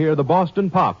 Tomorrow hear the Boston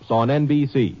Pops on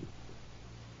NBC.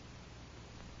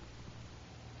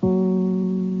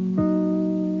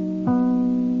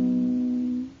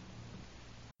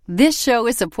 This show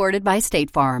is supported by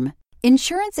State Farm.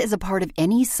 Insurance is a part of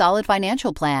any solid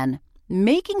financial plan.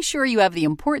 Making sure you have the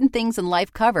important things in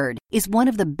life covered is one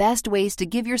of the best ways to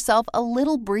give yourself a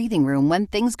little breathing room when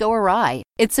things go awry.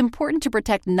 It's important to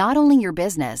protect not only your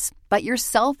business, but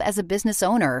yourself as a business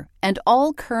owner and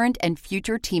all current and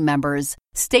future team members.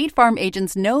 State Farm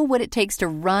agents know what it takes to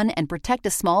run and protect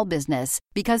a small business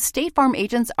because State Farm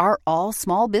agents are all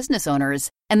small business owners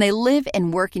and they live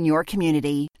and work in your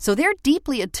community. So they're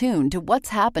deeply attuned to what's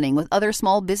happening with other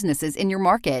small businesses in your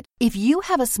market. If you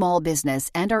have a small business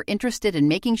and are interested in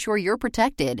making sure you're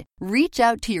protected, reach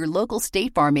out to your local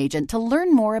State Farm agent to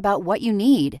learn more about what you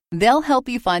need. They'll help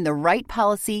you find the right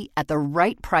policy at the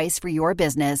right price for your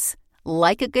business.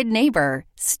 Like a good neighbor,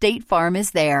 State Farm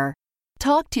is there.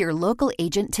 Talk to your local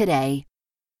agent today.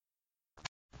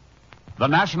 The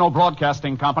National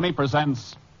Broadcasting Company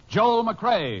presents Joel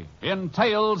McCrea in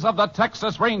Tales of the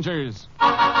Texas Rangers.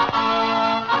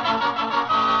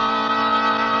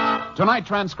 Tonight,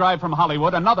 transcribed from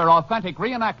Hollywood, another authentic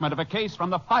reenactment of a case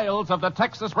from the files of the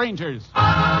Texas Rangers.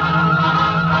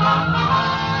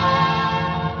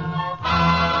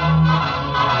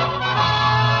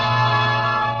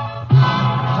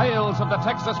 Tales of the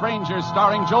Texas Rangers,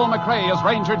 starring Joel McCrea as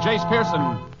Ranger Jace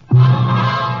Pearson.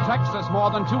 Texas, more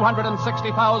than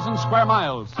 260,000 square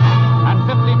miles, and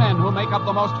 50 men who make up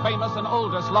the most famous and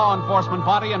oldest law enforcement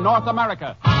body in North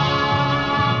America.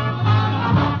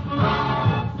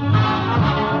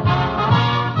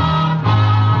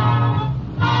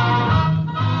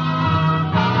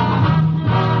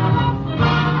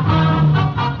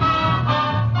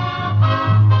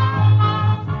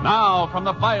 From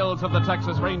the files of the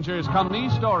Texas Rangers come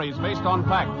these stories based on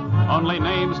fact. Only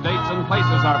names, dates, and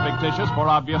places are fictitious for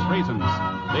obvious reasons.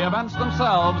 The events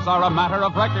themselves are a matter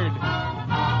of record.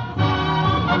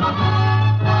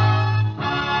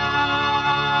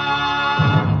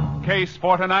 Case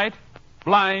for tonight,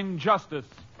 Blind Justice.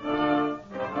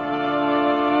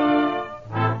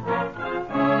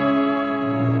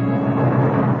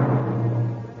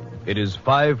 It is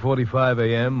 5:45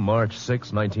 a.m., March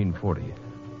 6, 1940.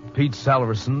 Pete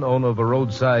Salverson, owner of a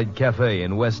roadside cafe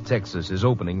in West Texas, is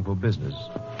opening for business.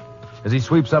 As he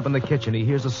sweeps up in the kitchen, he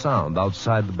hears a sound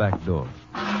outside the back door.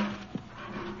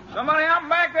 Somebody out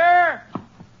back there?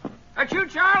 That you,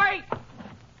 Charlie?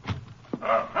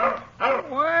 Well,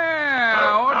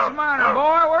 what's the matter,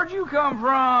 boy? Where'd you come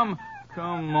from?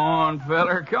 Come on,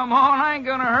 feller. Come on. I ain't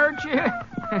gonna hurt you.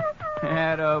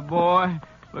 Atta boy.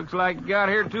 Looks like you got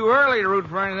here too early to root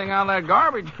for anything out of that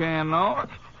garbage can, though.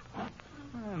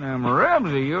 Them ribs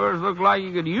of yours look like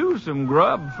you could use some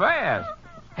grub fast.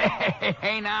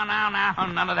 Hey, now,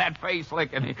 none of that face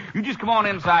licking. You just come on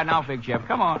inside and I'll fix you up.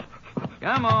 Come on.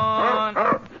 Come on.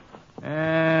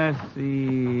 Let's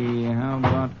see, how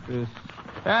about this?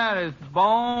 That is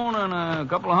bone and a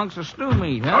couple of hunks of stew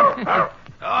meat, huh?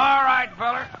 All right,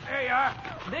 feller. There you are.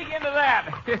 Dig into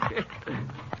that.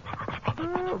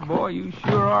 Oh, boy, you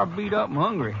sure are beat up and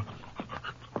hungry.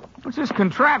 What's this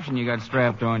contraption you got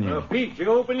strapped on you? Pete, you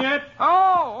open yet?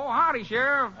 Oh, howdy,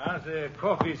 Sheriff. How's the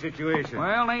coffee situation?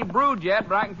 Well, it ain't brewed yet,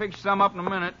 but I can fix you some up in a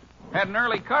minute. Had an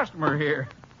early customer here.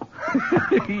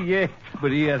 Yeah,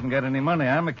 but he hasn't got any money.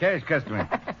 I'm a cash customer.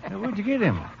 Where'd you get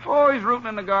him? Oh, he's rooting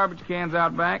in the garbage cans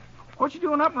out back. What you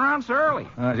doing up and around so early?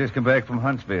 I just come back from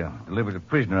Huntsville. Delivered a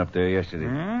prisoner up there yesterday.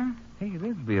 Yeah? Hey,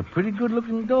 that'd be a pretty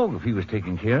good-looking dog if he was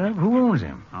taken care of. Who owns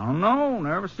him? I don't know.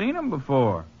 Never seen him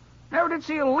before. Never did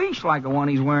see a leash like the one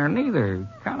he's wearing, either.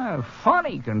 Kind of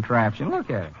funny contraption. Look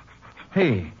at it.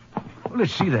 Hey, well,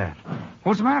 let's see that.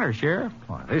 What's the matter, Sheriff?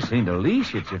 Well, this ain't a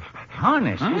leash. It's a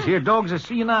harness. Huh? This here dog's a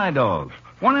seeing-eye dog.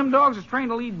 One of them dogs is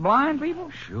trained to lead blind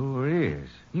people? Sure is.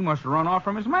 He must have run off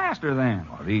from his master, then.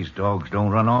 Well, these dogs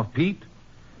don't run off, Pete.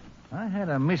 I had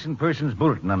a missing persons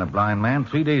bulletin on a blind man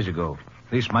 3 days ago.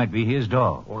 This might be his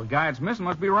dog. Well, the guy that's missing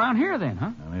must be around here, then,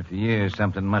 huh? Well, if he is,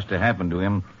 something must have happened to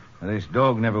him. This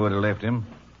dog never would have left him.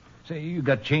 Say, you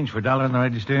got change for $1 in the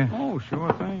register? Oh,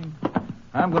 sure thing.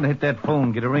 I'm going to hit that phone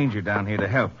and get a ranger down here to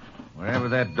help. Wherever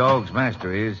that dog's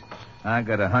master is, I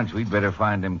got a hunch we'd better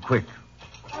find him quick.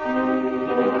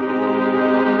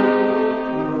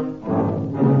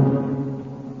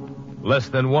 Less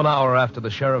than 1 hour after the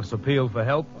sheriff's appeal for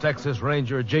help, Texas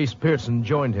Ranger Jace Pearson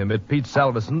joined him at Pete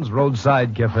Salverson's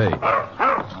roadside cafe.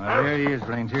 There he is,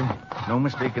 Ranger. No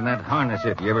mistaking that harness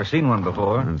if you ever seen one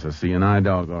before. It's a CNI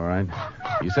dog, all right.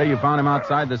 You say you found him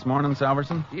outside this morning,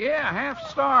 Salverson? Yeah, half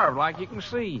starved, like you can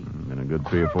see. Been a good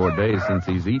 3 or 4 days since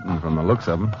he's eaten from the looks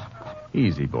of him.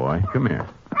 Easy, boy. Come here.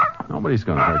 Nobody's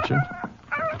going to hurt you.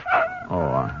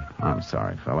 Oh, I'm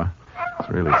sorry, fella. It's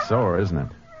really sore, isn't it?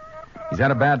 He's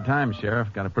had a bad time,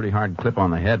 Sheriff. Got a pretty hard clip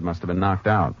on the head. Must have been knocked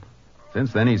out.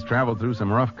 Since then, he's traveled through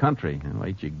some rough country, and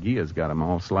Lechuguia's got him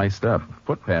all sliced up.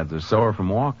 Foot pads are sore from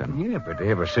walking. Yeah, but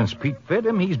ever since Pete fed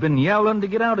him, he's been yowling to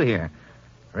get out of here.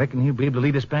 Reckon he'll be able to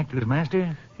lead us back to his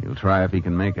master? He'll try if he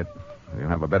can make it. We'll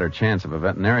have a better chance if a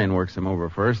veterinarian works him over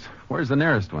first. Where's the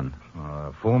nearest one?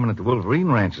 Foreman at the Wolverine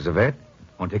Ranch is a vet.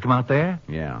 Want to take him out there?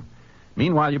 Yeah.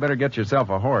 Meanwhile, you better get yourself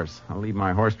a horse. I'll leave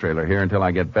my horse trailer here until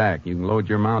I get back. You can load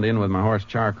your mount in with my horse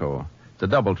Charcoal. It's a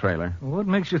double trailer. What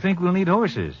makes you think we'll need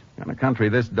horses? In a country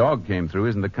this dog came through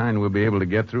isn't the kind we'll be able to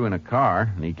get through in a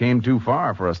car, and he came too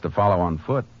far for us to follow on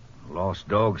foot. Lost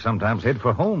dogs sometimes head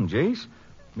for home, Jace.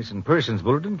 Missing persons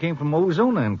bulletin came from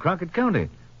Ozona in Crockett County.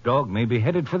 Dog may be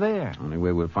headed for there. Only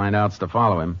way we'll find out's to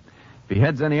follow him. If he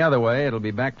heads any other way, it'll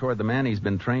be back toward the man he's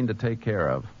been trained to take care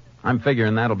of. I'm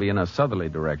figuring that'll be in a southerly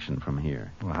direction from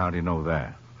here. Well, how do you know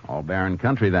that? All barren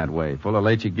country that way, full of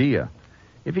Lechuguia.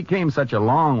 If he came such a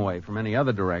long way from any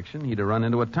other direction, he'd have run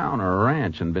into a town or a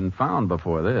ranch and been found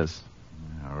before this.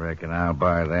 I reckon I'll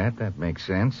buy that. That makes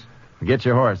sense. Get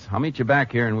your horse. I'll meet you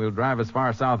back here, and we'll drive as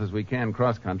far south as we can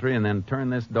cross country and then turn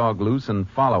this dog loose and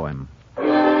follow him.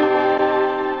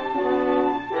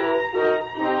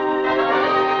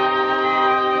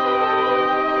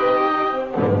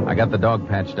 I got the dog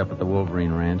patched up at the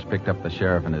Wolverine Ranch, picked up the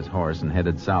sheriff and his horse, and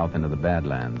headed south into the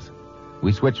Badlands.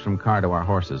 We switched from car to our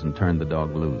horses and turned the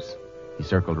dog loose. He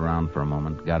circled around for a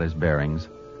moment, got his bearings,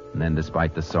 and then,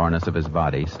 despite the soreness of his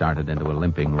body, started into a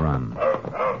limping run.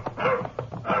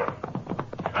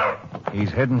 He's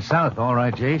heading south, all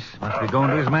right, Jace. Must be going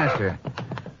to his master.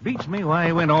 Beats me why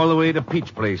he went all the way to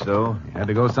Pete's place, though. He had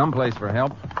to go someplace for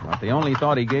help, but the only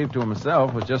thought he gave to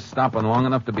himself was just stopping long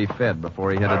enough to be fed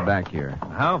before he headed back here.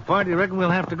 How far do you reckon we'll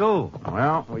have to go?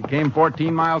 Well, we came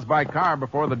 14 miles by car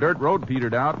before the dirt road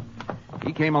petered out.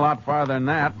 He came a lot farther than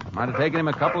that. Might have taken him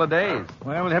a couple of days.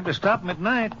 Well, we'll have to stop him at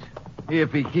night.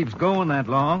 If he keeps going that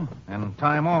long, and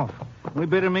time off. We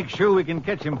better make sure we can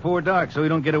catch him before dark so he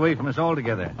don't get away from us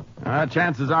altogether.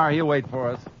 Chances are he'll wait for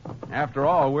us. After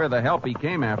all, we're the help he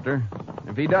came after.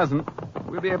 If he doesn't,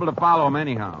 we'll be able to follow him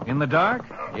anyhow. In the dark?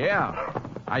 Yeah.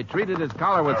 I treated his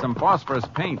collar with some phosphorus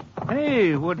paint.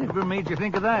 Hey, whatever made you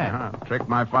think of that? Trick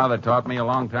my father taught me a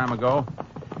long time ago.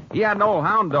 He had an old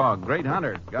hound dog, great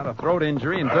hunter. Got a throat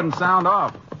injury and couldn't sound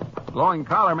off. Glowing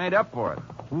collar made up for it.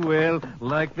 Well,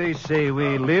 like they say,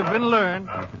 we live and learn.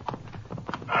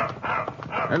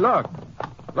 Hey, look.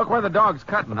 Look where the dog's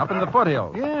cutting, up in the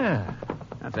foothills. Yeah.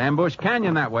 That's Ambush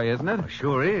Canyon that way, isn't it?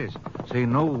 Sure is. Say,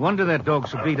 no wonder that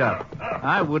dog's so beat up.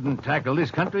 I wouldn't tackle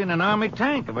this country in an army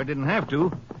tank if I didn't have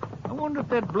to. I wonder if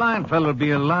that blind fellow'll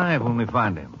be alive when we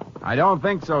find him. I don't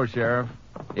think so, Sheriff.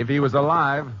 If he was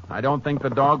alive, I don't think the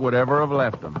dog would ever have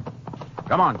left him.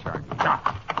 Come on, Sharky.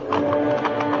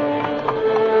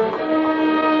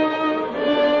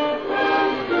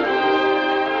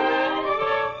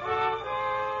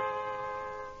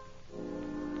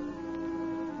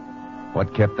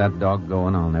 What kept that dog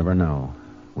going, I'll never know.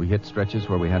 We hit stretches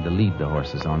where we had to lead the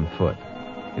horses on foot.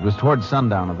 It was toward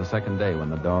sundown of the second day when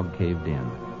the dog caved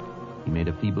in. He made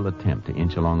a feeble attempt to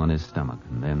inch along on his stomach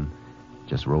and then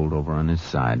just rolled over on his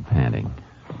side, panting.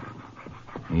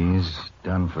 He's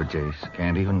done for, Jace.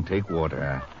 Can't even take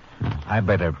water. I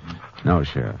better... No,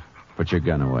 Sheriff. Put your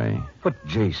gun away. But,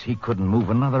 Jace, he couldn't move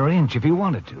another inch if he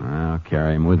wanted to. I'll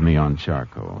carry him with me on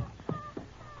Charcoal.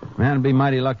 Man'd be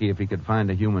mighty lucky if he could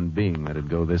find a human being that'd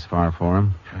go this far for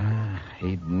him.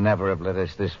 He'd never have led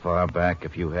us this far back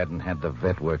if you hadn't had the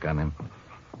vet work on him.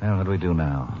 Well, what do we do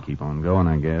now? Keep on going,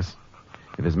 I guess.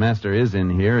 If his master is in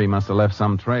here, he must have left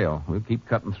some trail. We'll keep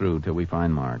cutting through till we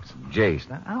find marks. Jace,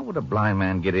 now, how would a blind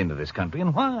man get into this country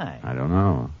and why? I don't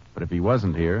know. But if he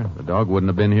wasn't here, the dog wouldn't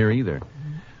have been here either.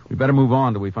 We better move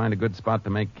on till we find a good spot to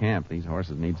make camp. These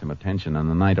horses need some attention and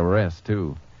a night of rest,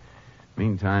 too.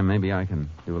 Meantime, maybe I can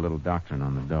do a little doctoring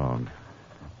on the dog.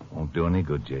 Won't do any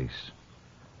good, Jace.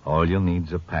 All you'll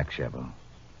need's a pack shovel.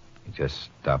 He just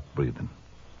stopped breathing.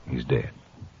 He's dead.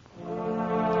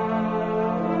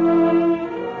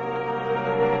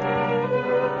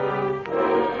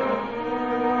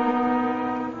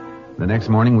 The next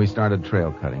morning, we started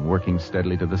trail cutting, working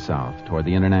steadily to the south, toward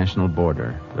the international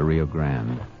border, the Rio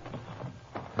Grande.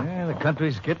 Yeah, the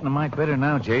country's getting a mite better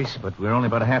now, Jace, but we're only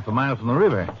about a half a mile from the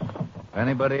river. If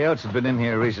anybody else had been in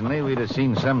here recently, we'd have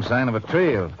seen some sign of a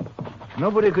trail.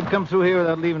 Nobody could come through here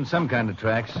without leaving some kind of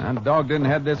tracks. That dog didn't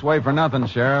head this way for nothing,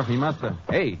 Sheriff. He must have...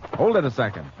 Hey, hold it a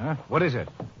second. Huh? What is it?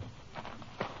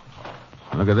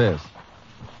 Look at this.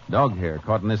 Dog hair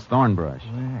caught in this thorn brush.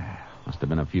 Yeah. Must have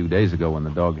been a few days ago when the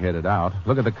dog headed out.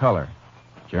 Look at the color.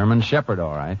 German Shepherd,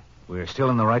 all right. We're still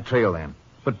in the right trail, then.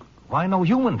 But why no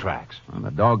human tracks? Well,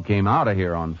 the dog came out of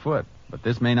here on foot. But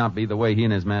this may not be the way he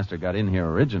and his master got in here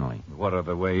originally. What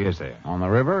other way is there? On the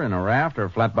river, in a raft, or a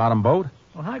flat-bottom boat?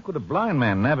 Well, how could a blind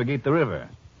man navigate the river?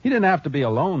 He didn't have to be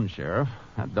alone, Sheriff.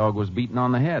 That dog was beaten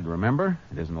on the head, remember?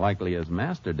 It isn't likely his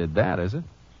master did that, is it?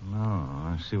 No,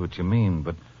 I see what you mean,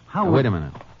 but how... Now, wait a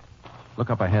minute. Look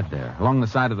up ahead there, along the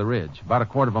side of the ridge, about a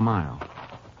quarter of a mile.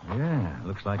 Yeah,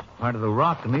 looks like part of the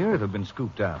rock and the earth have been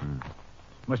scooped out.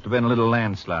 Must have been a little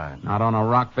landslide. Not on a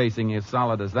rock facing as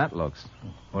solid as that looks.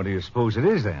 What do you suppose it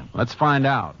is, then? Let's find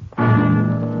out.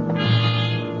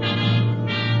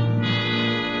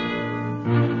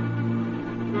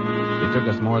 It took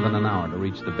us more than an hour to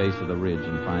reach the base of the ridge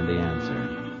and find the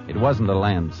answer. It wasn't a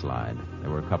landslide. There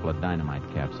were a couple of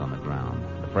dynamite caps on the ground.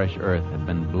 The fresh earth had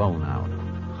been blown out.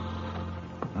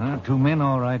 2 men,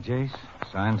 all right, Jace.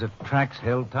 Signs of tracks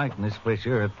held tight in this fresh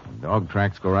earth. Dog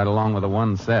tracks go right along with the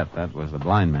one set. That was the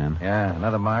blind man. Yeah,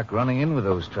 another mark running in with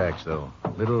those tracks, though.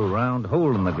 Little round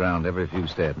hole in the ground every few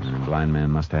steps. And the blind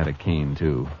man must have had a cane,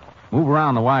 too. Move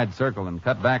around the wide circle and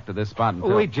cut back to this spot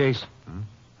until... Oh, wait, Jace.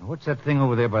 What's that thing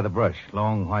over there by the brush?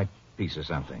 Long white piece of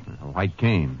something. A white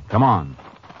cane. Come on.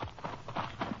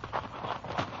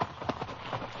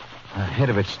 The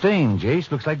head of it stained, Jace.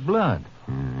 Looks like blood.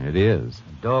 It is.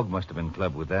 The dog must have been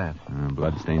clubbed with that.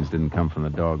 Bloodstains didn't come from the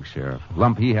dog, Sheriff.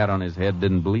 Lump he had on his head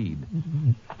didn't bleed.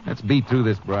 Let's beat through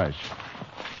this brush.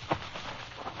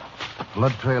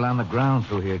 Blood trail on the ground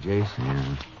through here, Jace.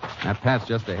 Yeah. That patch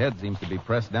just ahead seems to be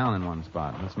pressed down in one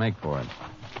spot. Let's make for it.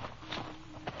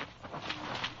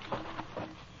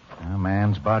 A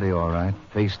man's body, all right.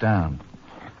 Face down.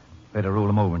 Better roll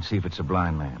him over and see if it's a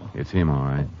blind man. It's him, all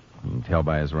right. You can tell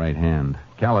by his right hand.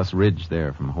 Callous ridge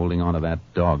there from holding onto that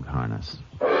dog harness.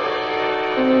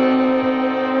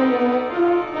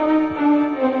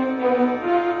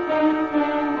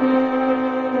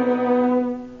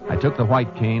 I took the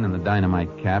white cane and the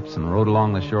dynamite caps and rode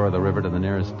along the shore of the river to the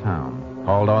nearest town.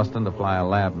 Called Austin to fly a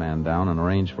lab man down and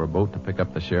arrange for a boat to pick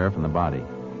up the sheriff and the body.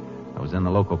 I was in the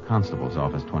local constable's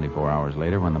office 24 hours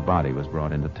later when the body was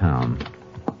brought into town.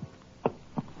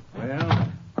 Well,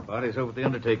 body's over at the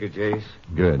undertaker, Jace.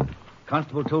 Good.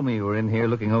 Constable told me you were in here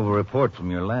looking over a report from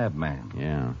your lab man.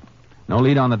 Yeah. No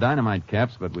lead on the dynamite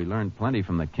caps, but we learned plenty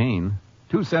from the cane.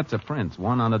 2 sets of prints,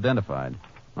 one unidentified.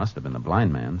 Must have been the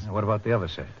blind man's. What about the other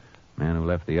set? Man who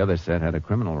left the other set had a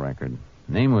criminal record.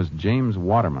 Name was James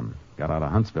Waterman. Got out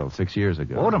of Huntsville 6 years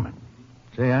ago. Waterman?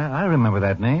 Say, I remember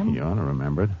that name. You ought to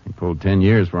remember it. He pulled 10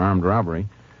 years for armed robbery.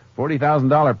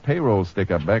 $40,000 payroll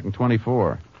stick-up back in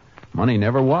 24. Money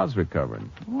never was recovered.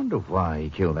 I wonder why he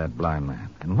killed that blind man.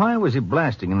 And why was he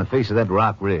blasting in the face of that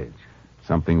rock ridge?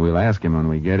 Something we'll ask him when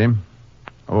we get him.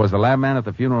 Oh, was the lab man at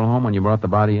the funeral home when you brought the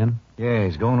body in? Yeah,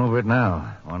 he's going over it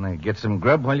now. Want to get some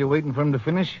grub while you're waiting for him to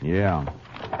finish? Yeah.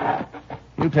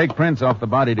 You take prints off the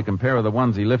body to compare with the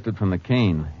ones he lifted from the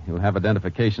cane. He'll have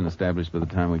identification established by the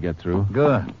time we get through.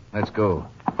 Good. Let's go.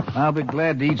 I'll be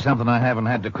glad to eat something I haven't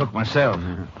had to cook myself.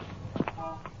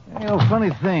 You know, funny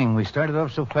thing, we started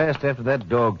off so fast after that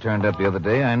dog turned up the other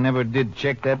day, I never did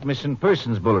check that missing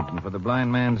persons bulletin for the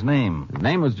blind man's name. His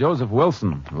name was Joseph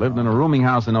Wilson. Lived in a rooming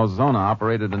house in Ozona,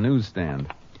 operated a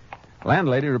newsstand.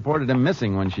 Landlady reported him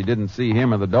missing when she didn't see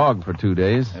him or the dog for 2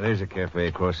 days. There's a cafe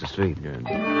across the street. Good.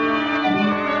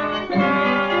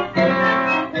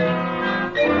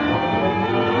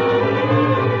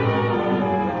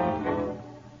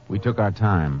 We took our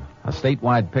time. A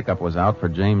statewide pickup was out for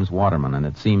James Waterman, and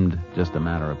it seemed just a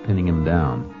matter of pinning him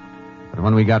down. But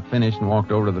when we got finished and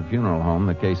walked over to the funeral home,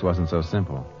 the case wasn't so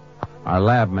simple. Our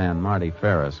lab man, Marty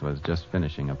Ferris, was just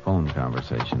finishing a phone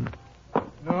conversation.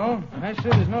 No, I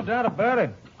said there's no doubt about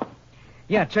it.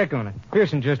 Yeah, check on it.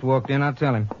 Pearson just walked in. I'll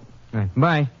tell him. Right,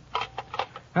 bye.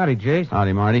 Howdy, Jace.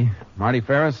 Howdy, Marty. Marty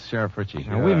Ferris, Sheriff Ritchie.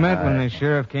 Now, we met when the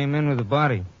sheriff came in with the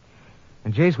body.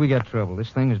 And, Jace, we got trouble.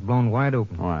 This thing is blown wide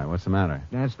open. Why? What's the matter?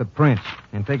 That's the prints.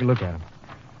 And take a look at them.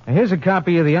 Now, here's a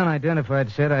copy of the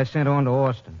unidentified set I sent on to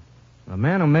Austin. The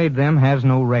man who made them has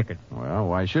no record. Well,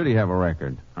 why should he have a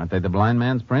record? Aren't they the blind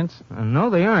man's prints? No,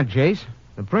 they aren't, Jace.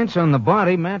 The prints on the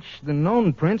body match the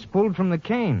known prints pulled from the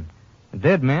cane. The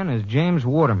dead man is James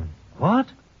Waterman. What?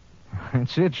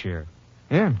 That's it, Sheriff.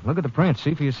 Here, look at the print.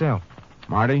 See for yourself.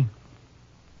 Marty,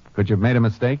 could you have made a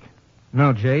mistake?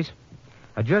 No, Jace.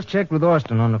 I just checked with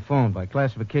Austin on the phone by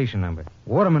classification number.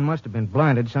 Waterman must have been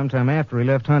blinded sometime after he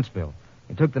left Huntsville.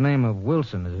 He took the name of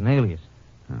Wilson as an alias.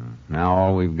 Now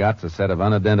all we've got's a set of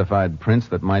unidentified prints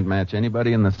that might match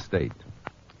anybody in the state.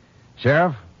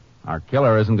 Sheriff, our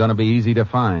killer isn't going to be easy to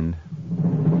find.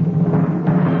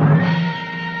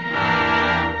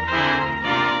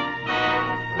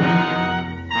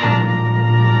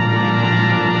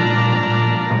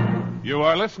 You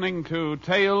are listening to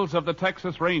Tales of the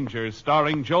Texas Rangers,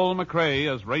 starring Joel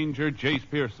McCrea as Ranger Jace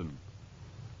Pearson.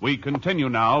 We continue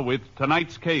now with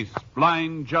tonight's case,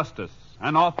 Blind Justice,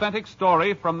 an authentic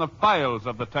story from the files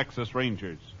of the Texas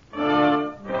Rangers.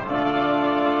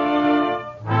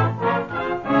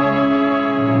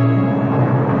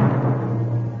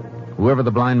 Whoever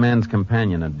the blind man's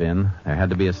companion had been, there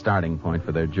had to be a starting point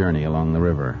for their journey along the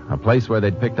river, a place where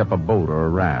they'd picked up a boat or a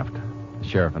raft. The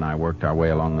sheriff and I worked our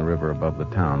way along the river above the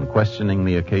town, questioning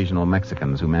the occasional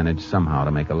Mexicans who managed somehow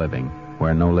to make a living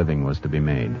where no living was to be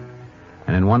made.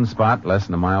 And in one spot, less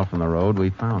than a mile from the road, we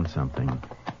found something.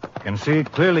 Can see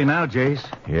it clearly now, Jace.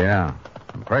 Yeah.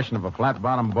 Impression of a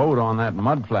flat-bottomed boat on that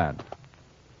mud flat.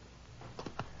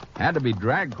 Had to be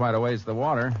dragged quite a ways to the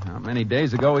water. Not many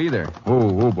days ago either.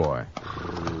 Oh, boy.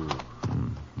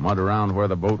 Mud around where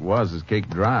the boat was is caked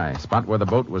dry. Spot where the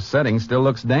boat was setting still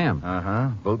looks damp. Uh-huh.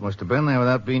 Boat must have been there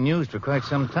without being used for quite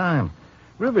some time.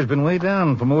 River's been way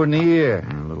down for more than a year.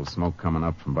 A little smoke coming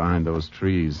up from behind those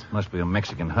trees. Must be a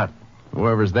Mexican hut.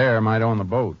 Whoever's there might own the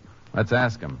boat. Let's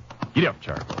ask him. Get up,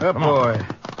 Charlie. Up, boy.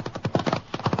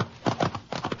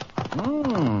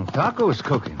 Tacos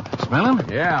cooking. Smell them?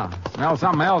 Yeah. Smell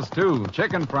something else, too.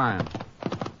 Chicken frying.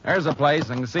 There's a place.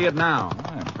 I can see it now.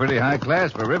 Pretty high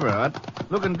class for River Hut.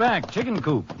 Looking back, chicken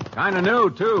coop. Kind of new,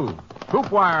 too.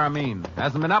 Coop wire, I mean.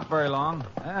 Hasn't been up very long.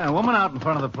 A woman out in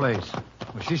front of the place.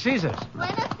 Well, she sees us.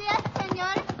 Buenos dias,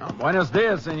 senor. Oh, buenos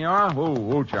dias, senora.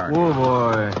 Ooh, Charlie. Oh,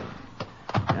 boy.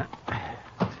 Yeah.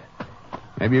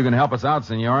 Maybe you can help us out,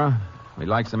 senora. We'd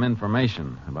like some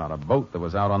information about a boat that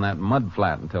was out on that mud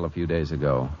flat until a few days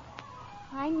ago.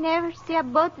 I never see a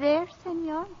boat there,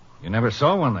 senor. You never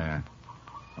saw one there?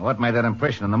 What made that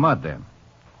impression in the mud, then?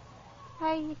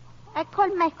 I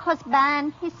called my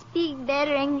husband. He speaks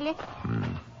better English.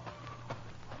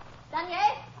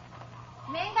 Daniel?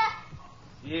 Venga?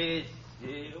 Yes.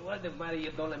 What the matter?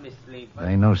 You don't let me sleep.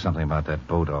 They know something about that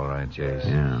boat, all right, Jace.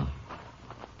 Yeah.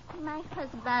 My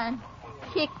husband.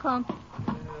 He come.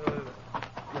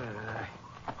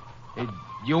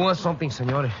 You want something,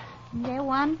 senor? They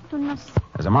want to know.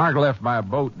 There's a mark left by a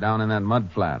boat down in that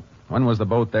mud flat. When was the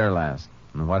boat there last?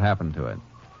 And what happened to it?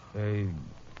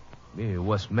 It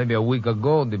was maybe a week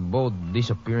ago. The boat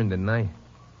disappeared in the night.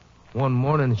 One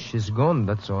morning, she's gone.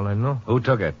 That's all I know. Who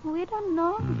took it? We don't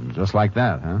know. Just like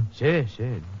that, huh?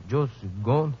 Sí, just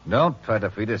gone. Don't try to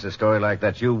feed us a story like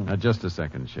that, you... Just a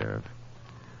second, Sheriff.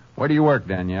 Where do you work,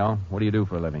 Danielle? What do you do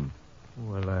for a living?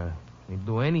 Well, I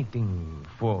do anything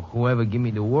for whoever give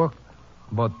me the work.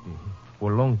 But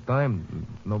for a long time,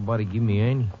 nobody give me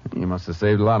any. You must have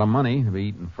saved a lot of money to be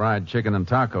eating fried chicken and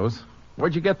tacos.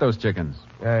 Where'd you get those chickens?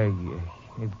 I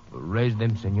raised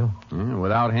them, senor.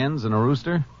 Without hens and a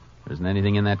rooster? There isn't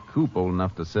anything in that coop old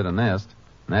enough to sit a nest.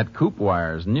 And that coop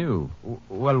wire's new.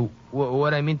 Well,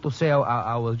 what I mean to say,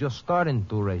 I was just starting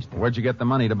to raise them. Where'd you get the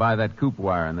money to buy that coop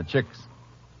wire and the chicks?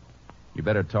 You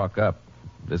better talk up.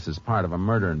 This is part of a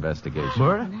murder investigation.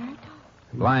 Murder?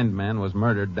 Blind man was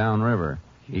murdered downriver.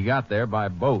 He got there by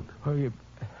boat.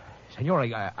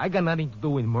 Senor, I got nothing to do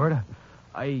with murder.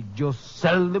 I just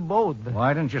sell the boat.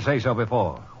 Why didn't you say so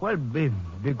before? Well,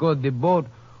 because the boat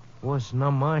was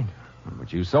not mine.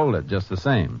 But you sold it just the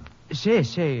same.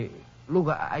 Say, look,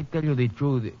 I tell you the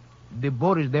truth. The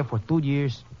boat is there for 2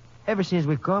 years. Ever since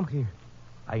we come here.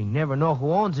 I never know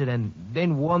who owns it, and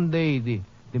then one day the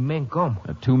men come.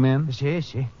 2 men?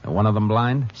 Sí. One of them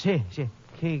blind? Sí.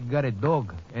 He got a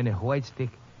dog and a white stick.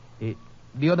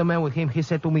 The other man with him, he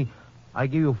said to me, I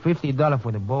give you $50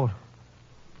 for the boat.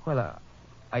 Well,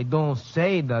 I don't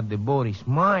say that the boat is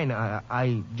mine.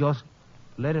 I just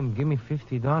let him give me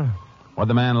 $50. What'd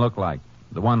the man look like?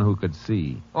 The one who could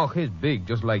see? Oh, he's big,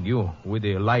 just like you, with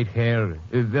the light hair,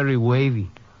 very wavy,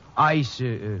 eyes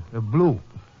blue.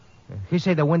 He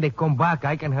said that when they come back,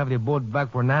 I can have the boat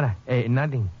back for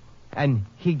nothing. And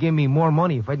he gave me more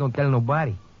money if I don't tell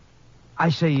nobody. I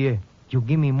say, you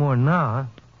give me more now, huh?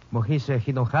 But he said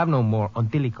he don't have no more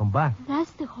until he come back.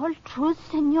 That's the whole truth,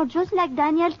 senor, just like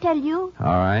Daniel tell you. All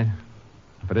right.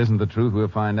 If it isn't the truth, we'll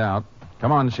find out.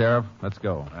 Come on, Sheriff. Let's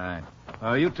go. All right.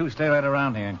 You two stay right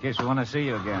around here in case we want to see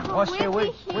you again. Oh,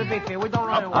 we'll be here. We don't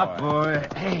run away. Up, boy.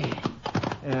 Hey.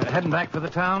 Heading back for the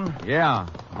town? Yeah.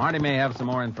 Marty may have some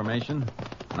more information.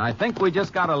 And I think we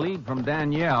just got a lead from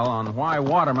Danielle on why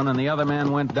Waterman and the other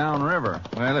man went downriver.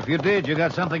 Well, if you did, you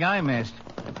got something I missed.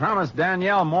 They promised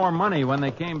Danielle more money when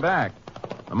they came back.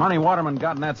 The money Waterman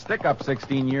got in that stick-up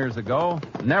 16 years ago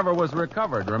never was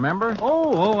recovered, remember?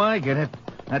 Oh, I get it.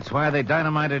 That's why they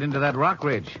dynamited into that rock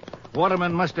ridge.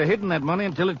 Waterman must have hidden that money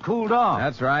until it cooled off.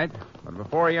 That's right. But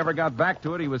before he ever got back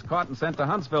to it, he was caught and sent to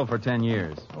Huntsville for 10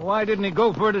 years. Why didn't he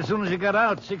go for it as soon as he got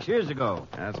out 6 years ago?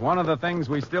 That's one of the things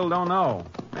we still don't know.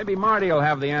 Maybe Marty will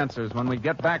have the answers when we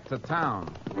get back to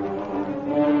town.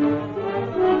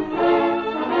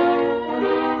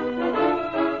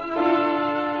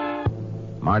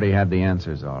 Marty had the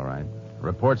answers, all right.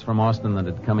 Reports from Austin that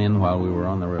had come in while we were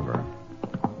on the river.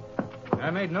 I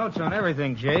made notes on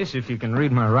everything, Jace, if you can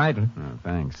read my writing. Oh,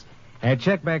 thanks. That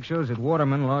checkback shows that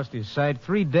Waterman lost his sight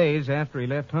 3 days after he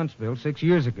left Huntsville 6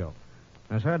 years ago.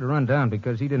 It was hard to run down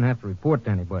because he didn't have to report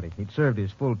to anybody. He'd served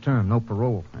his full term, no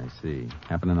parole. I see.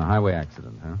 Happened in a highway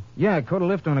accident, huh? Yeah, I caught a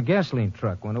lift on a gasoline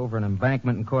truck, went over an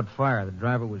embankment and caught fire. The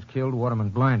driver was killed, Waterman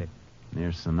blinded.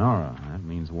 Near Sonora. That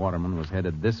means Waterman was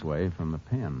headed this way from the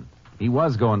pen. He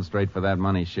was going straight for that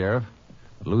money, Sheriff.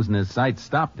 But losing his sight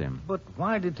stopped him. But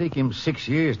why did it take him 6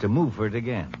 years to move for it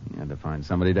again? He had to find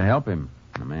somebody to help him.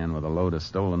 A man with a load of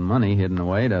stolen money hidden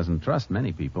away doesn't trust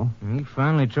many people. He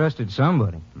finally trusted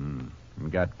somebody. And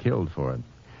got killed for it.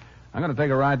 I'm going to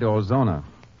take a ride to Ozona.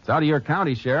 It's out of your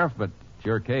county, Sheriff, but it's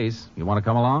your case. You want to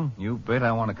come along? You bet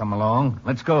I want to come along.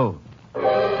 Let's go.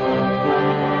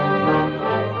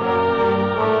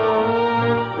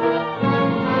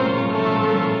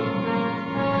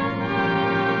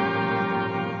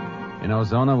 In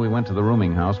Ozona, we went to the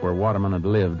rooming house where Waterman had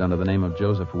lived under the name of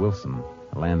Joseph Wilson.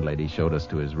 The landlady showed us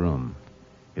to his room.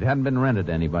 It hadn't been rented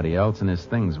to anybody else, and his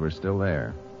things were still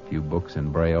there. A few books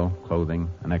in Braille, clothing,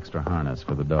 an extra harness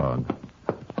for the dog.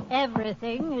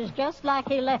 Everything is just like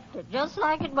he left it, just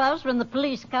like it was when the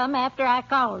police come after I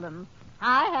called them.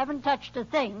 I haven't touched a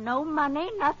thing. No money,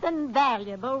 nothing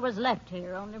valuable was left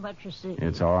here, only what you see.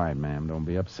 It's all right, ma'am. Don't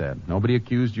be upset. Nobody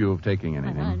accused you of taking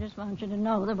anything. I just want you to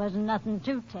know there wasn't nothing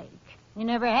to take. He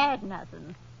never had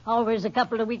nothing. Always a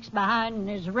couple of weeks behind in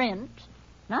his rent.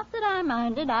 Not that I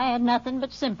minded. I had nothing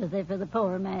but sympathy for the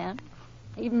poor man.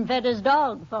 Even fed his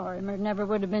dog for him, or it never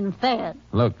would have been fed.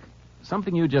 Look,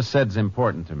 something you just said's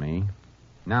important to me.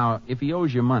 Now, if he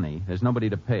owes you money, there's nobody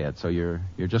to pay it, so you're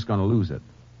just going to lose it.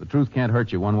 The truth can't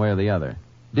hurt you one way or the other.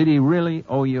 Did he really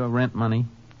owe you rent money?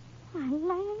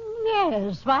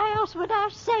 Yes. Why else would I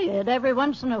say it? Every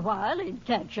once in a while he'd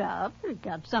catch up. He'd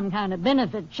got some kind of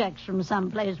benefit checks from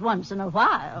someplace once in a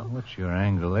while. What's your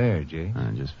angle there, Jay?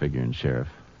 I'm just figuring, Sheriff.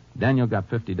 Daniel got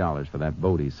 $50 for that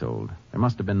boat he sold. There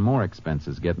must have been more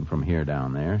expenses getting from here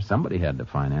down there. Somebody had to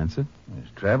finance it. His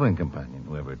traveling companion,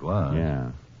 whoever it was.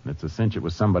 Yeah. It's a cinch it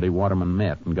was somebody Waterman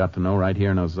met and got to know right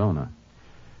here in Ozona.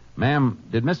 Ma'am,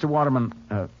 did Mr. Waterman,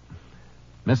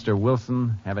 Mr.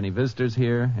 Wilson have any visitors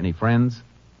here? Any friends?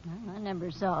 Well, I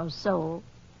never saw a soul.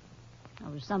 There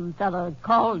was some fellow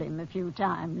called him a few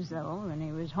times, though, when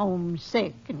he was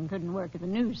homesick and couldn't work at the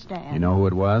newsstand. You know who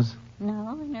it was?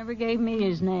 No, he never gave me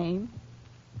his name.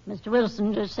 Mr.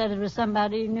 Wilson just said it was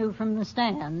somebody he knew from the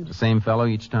stand. The same fellow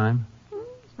each time?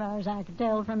 As far as I could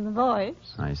tell from the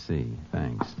voice. I see.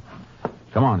 Thanks.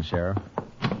 Come on, Sheriff.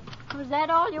 Was that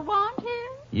all you want here?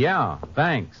 Yeah,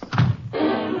 thanks.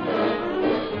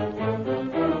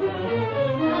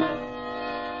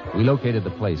 We located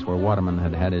the place where Waterman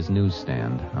had had his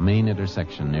newsstand, a main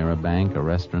intersection near a bank, a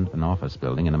restaurant, an office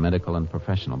building, and a medical and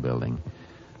professional building.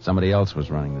 Somebody else was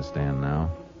running the stand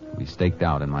now. We staked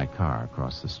out in my car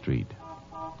across the street.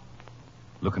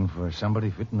 Looking for somebody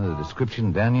fitting the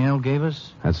description Danielle gave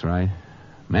us? That's right.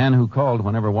 Man who called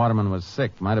whenever Waterman was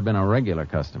sick might have been a regular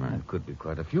customer. There could be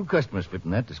quite a few customers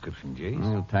fitting that description, Jace.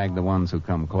 We'll tag the ones who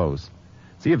come close.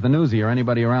 See if the newsie or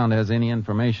anybody around has any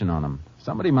information on him.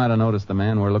 Somebody might have noticed the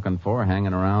man we're looking for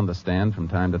hanging around the stand from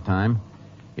time to time.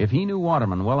 If he knew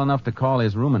Waterman well enough to call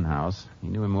his rooming house, he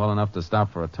knew him well enough to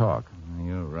stop for a talk.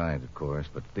 You're right, of course,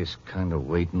 but this kind of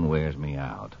waiting wears me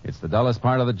out. It's the dullest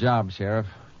part of the job, Sheriff,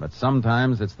 but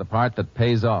sometimes it's the part that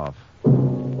pays off.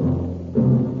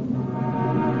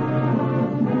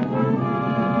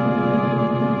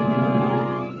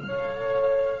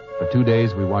 For 2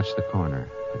 days, we watched the corner.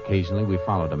 Occasionally, we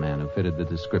followed a man who fitted the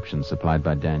description supplied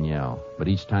by Danielle. But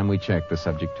each time we checked, the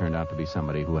subject turned out to be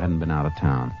somebody who hadn't been out of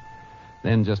town.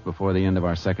 Then, just before the end of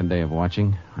our second day of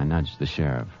watching, I nudged the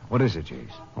sheriff. What is it,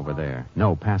 Jace? Over there.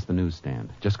 No, past the newsstand.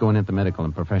 Just going into the medical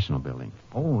and professional building.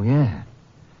 Oh, yeah.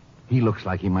 He looks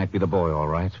like he might be the boy, all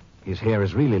right. His hair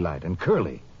is really light and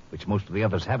curly, which most of the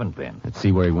others haven't been. Let's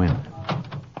see where he went.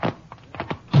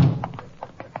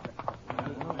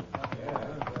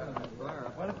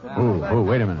 Oh,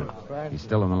 wait a minute. He's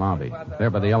still in the lobby. There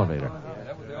by the elevator.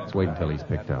 Let's wait until he's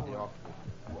picked up.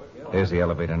 There's the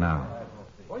elevator now.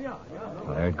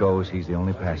 Well, there it goes. He's the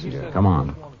only passenger. Come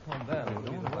on.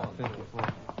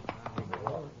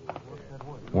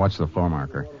 Watch the floor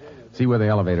marker. See where the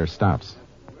elevator stops.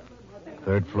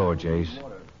 3rd floor, Jace.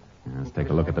 Let's take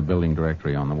a look at the building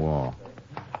directory on the wall.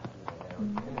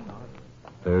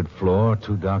 3rd floor,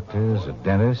 2 doctors, a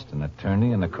dentist, an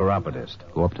attorney, and a chiropodist.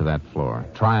 Go up to that floor.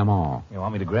 Try them all. You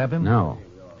want me to grab him? No.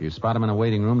 If you spot him in a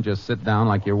waiting room, just sit down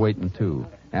like you're waiting too.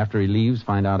 After he leaves,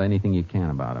 find out anything you can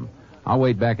about him. I'll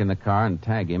wait back in the car and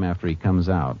tag him after he comes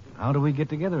out. How do we get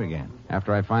together again?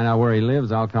 After I find out where he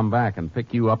lives, I'll come back and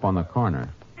pick you up on the corner.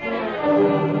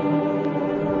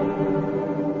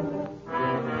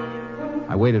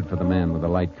 I waited for the man with the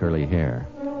light curly hair.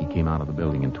 He came out of the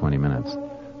building in 20 minutes.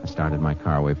 I started my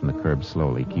car away from the curb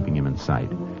slowly, keeping him in sight.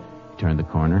 He turned the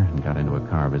corner and got into a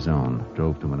car of his own,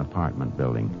 drove to an apartment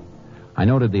building. I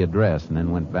noted the address and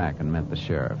then went back and met the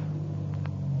sheriff.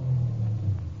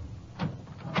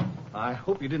 I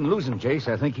hope you didn't lose him, Jace.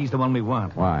 I think he's the one we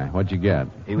want. Why? What'd you get?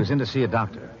 He was in to see a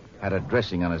doctor. Had a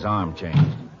dressing on his arm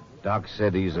changed. Doc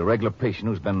said he's a regular patient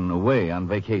who's been away on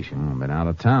vacation. Been out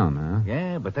of town, huh?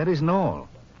 Yeah, but that isn't all.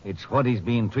 It's what he's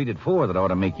being treated for that ought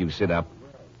to make you sit up.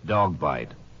 Dog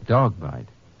bite. Dog bite?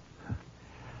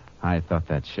 I thought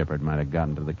that shepherd might have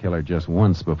gotten to the killer just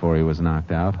once before he was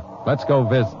knocked out. Let's go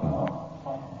visit him.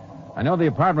 I know the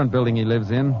apartment building he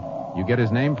lives in. You get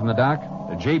his name from the doc?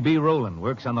 J.B. Rowland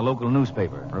works on the local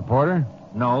newspaper. Reporter?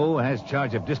 No, has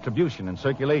charge of distribution and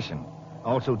circulation.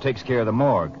 Also takes care of the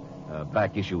morgue,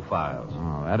 back issue files.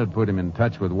 Oh, that'd put him in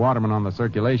touch with Waterman on the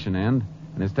circulation end.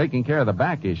 And his taking care of the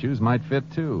back issues might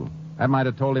fit, too. That might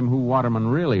have told him who Waterman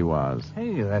really was.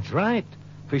 Hey, that's right.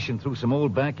 Fishing through some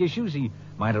old back issues, he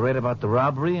might have read about the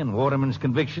robbery and Waterman's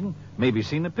conviction, maybe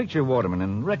seen a picture of Waterman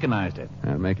and recognized it.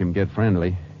 That'd make him get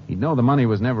friendly. He'd know the money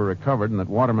was never recovered and that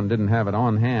Waterman didn't have it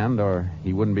on hand, or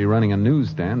he wouldn't be running a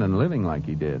newsstand and living like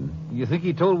he did. You think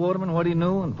he told Waterman what he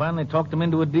knew and finally talked him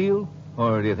into a deal?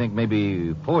 Or do you think maybe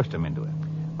he forced him into it?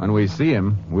 When we see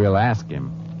him, we'll ask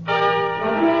him.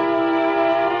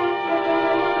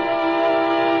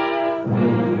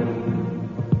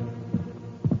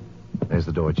 There's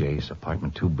the door, Jace.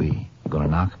 Apartment 2B. Gonna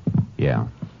knock? Yeah.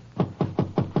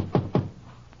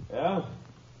 Yeah?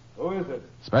 Who is it?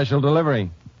 Special delivery.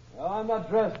 Well, I'm not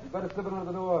dressed. You better slip it under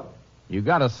the door. You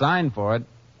got a sign for it.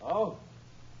 Oh?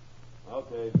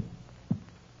 Okay.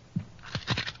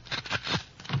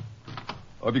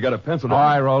 Hope you got a pencil. All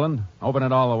right, Roland. Open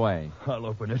it all the way. I'll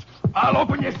open it. I'll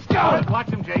open your skull. Watch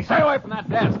him, Jace. Stay away from that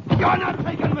desk. You're not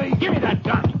taking me. Give me that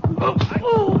gun. Oh,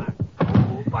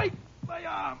 my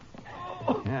arm.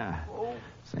 Yeah.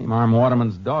 Same arm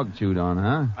Waterman's dog chewed on,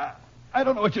 huh? I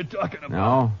don't know what you're talking about.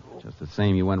 No. Just the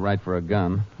same, you went right for a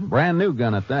gun. Brand new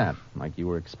gun at that. Like you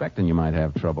were expecting you might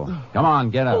have trouble. Come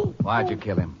on, get up. Why'd you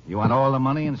kill him? You want all the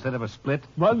money instead of a split?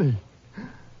 Money.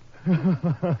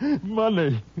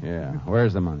 Money. Yeah.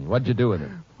 Where's the money? What'd you do with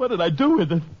it? What did I do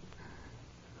with it?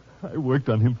 I worked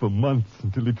on him for months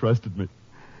until he trusted me.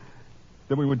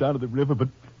 Then we went down to the river, but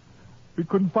we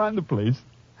couldn't find the place.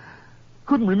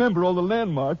 Couldn't remember all the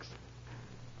landmarks.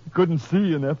 He couldn't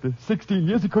see, and after 16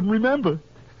 years, he couldn't remember.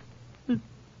 He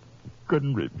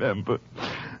couldn't remember.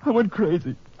 I went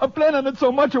crazy. I planned on it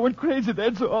so much, I went crazy,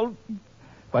 that's all.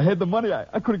 If I had the money,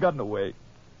 I could have gotten away.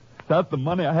 Without the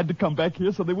money, I had to come back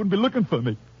here so they wouldn't be looking for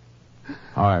me.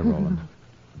 All right, Roland.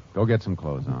 Go get some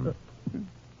clothes on.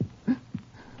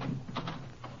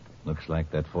 Looks like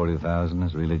that 40,000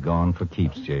 is really gone for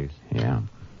keeps, Jace. Yeah.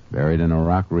 Buried in a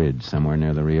rock ridge somewhere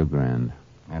near the Rio Grande.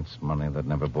 That's money that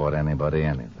never bought anybody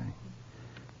anything.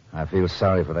 I feel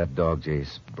sorry for that dog,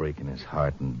 Jace, breaking his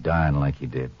heart and dying like he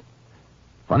did.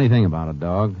 Funny thing about a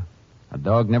dog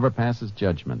never passes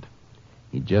judgment.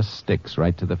 He just sticks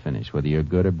right to the finish, whether you're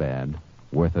good or bad,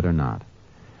 worth it or not.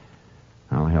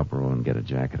 I'll help Roland get a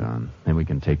jacket on. Then we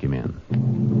can take him in.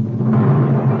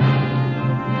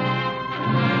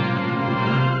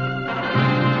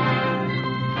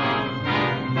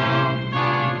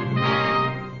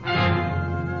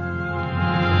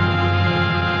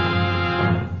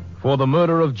 For the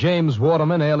murder of James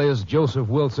Waterman, alias Joseph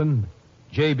Wilson,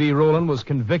 J.B. Rowland was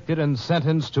convicted and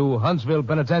sentenced to Huntsville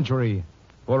Penitentiary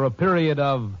for a period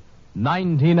of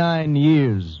 99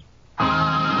 years. Next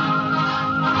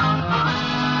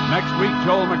week,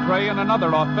 Joel McCrea in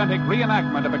another authentic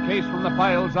reenactment of a case from the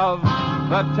files of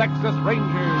the Texas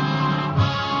Rangers.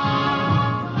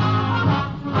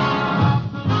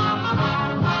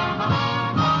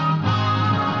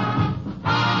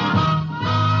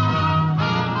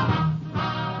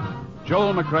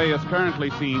 Joel McRae is currently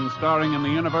seen starring in the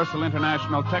Universal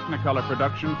International Technicolor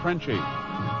production Frenchie.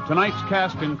 Tonight's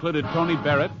cast included Tony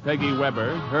Barrett, Peggy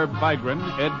Weber, Herb Vigran,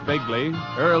 Ed Begley,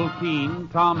 Earl Keane,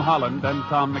 Tom Holland, and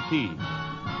Tom McKee.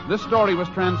 This story was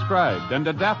transcribed and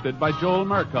adapted by Joel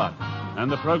Murcott,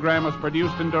 and the program was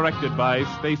produced and directed by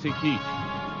Stacy Keach.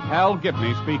 Hal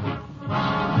Gibney speaking.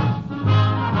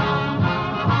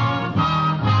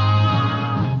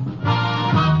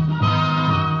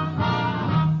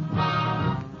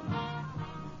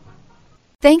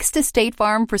 Thanks to State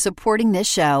Farm for supporting this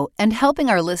show and helping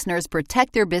our listeners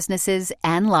protect their businesses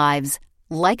and lives.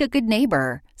 Like a good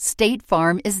neighbor, State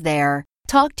Farm is there.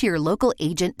 Talk to your local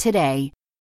agent today.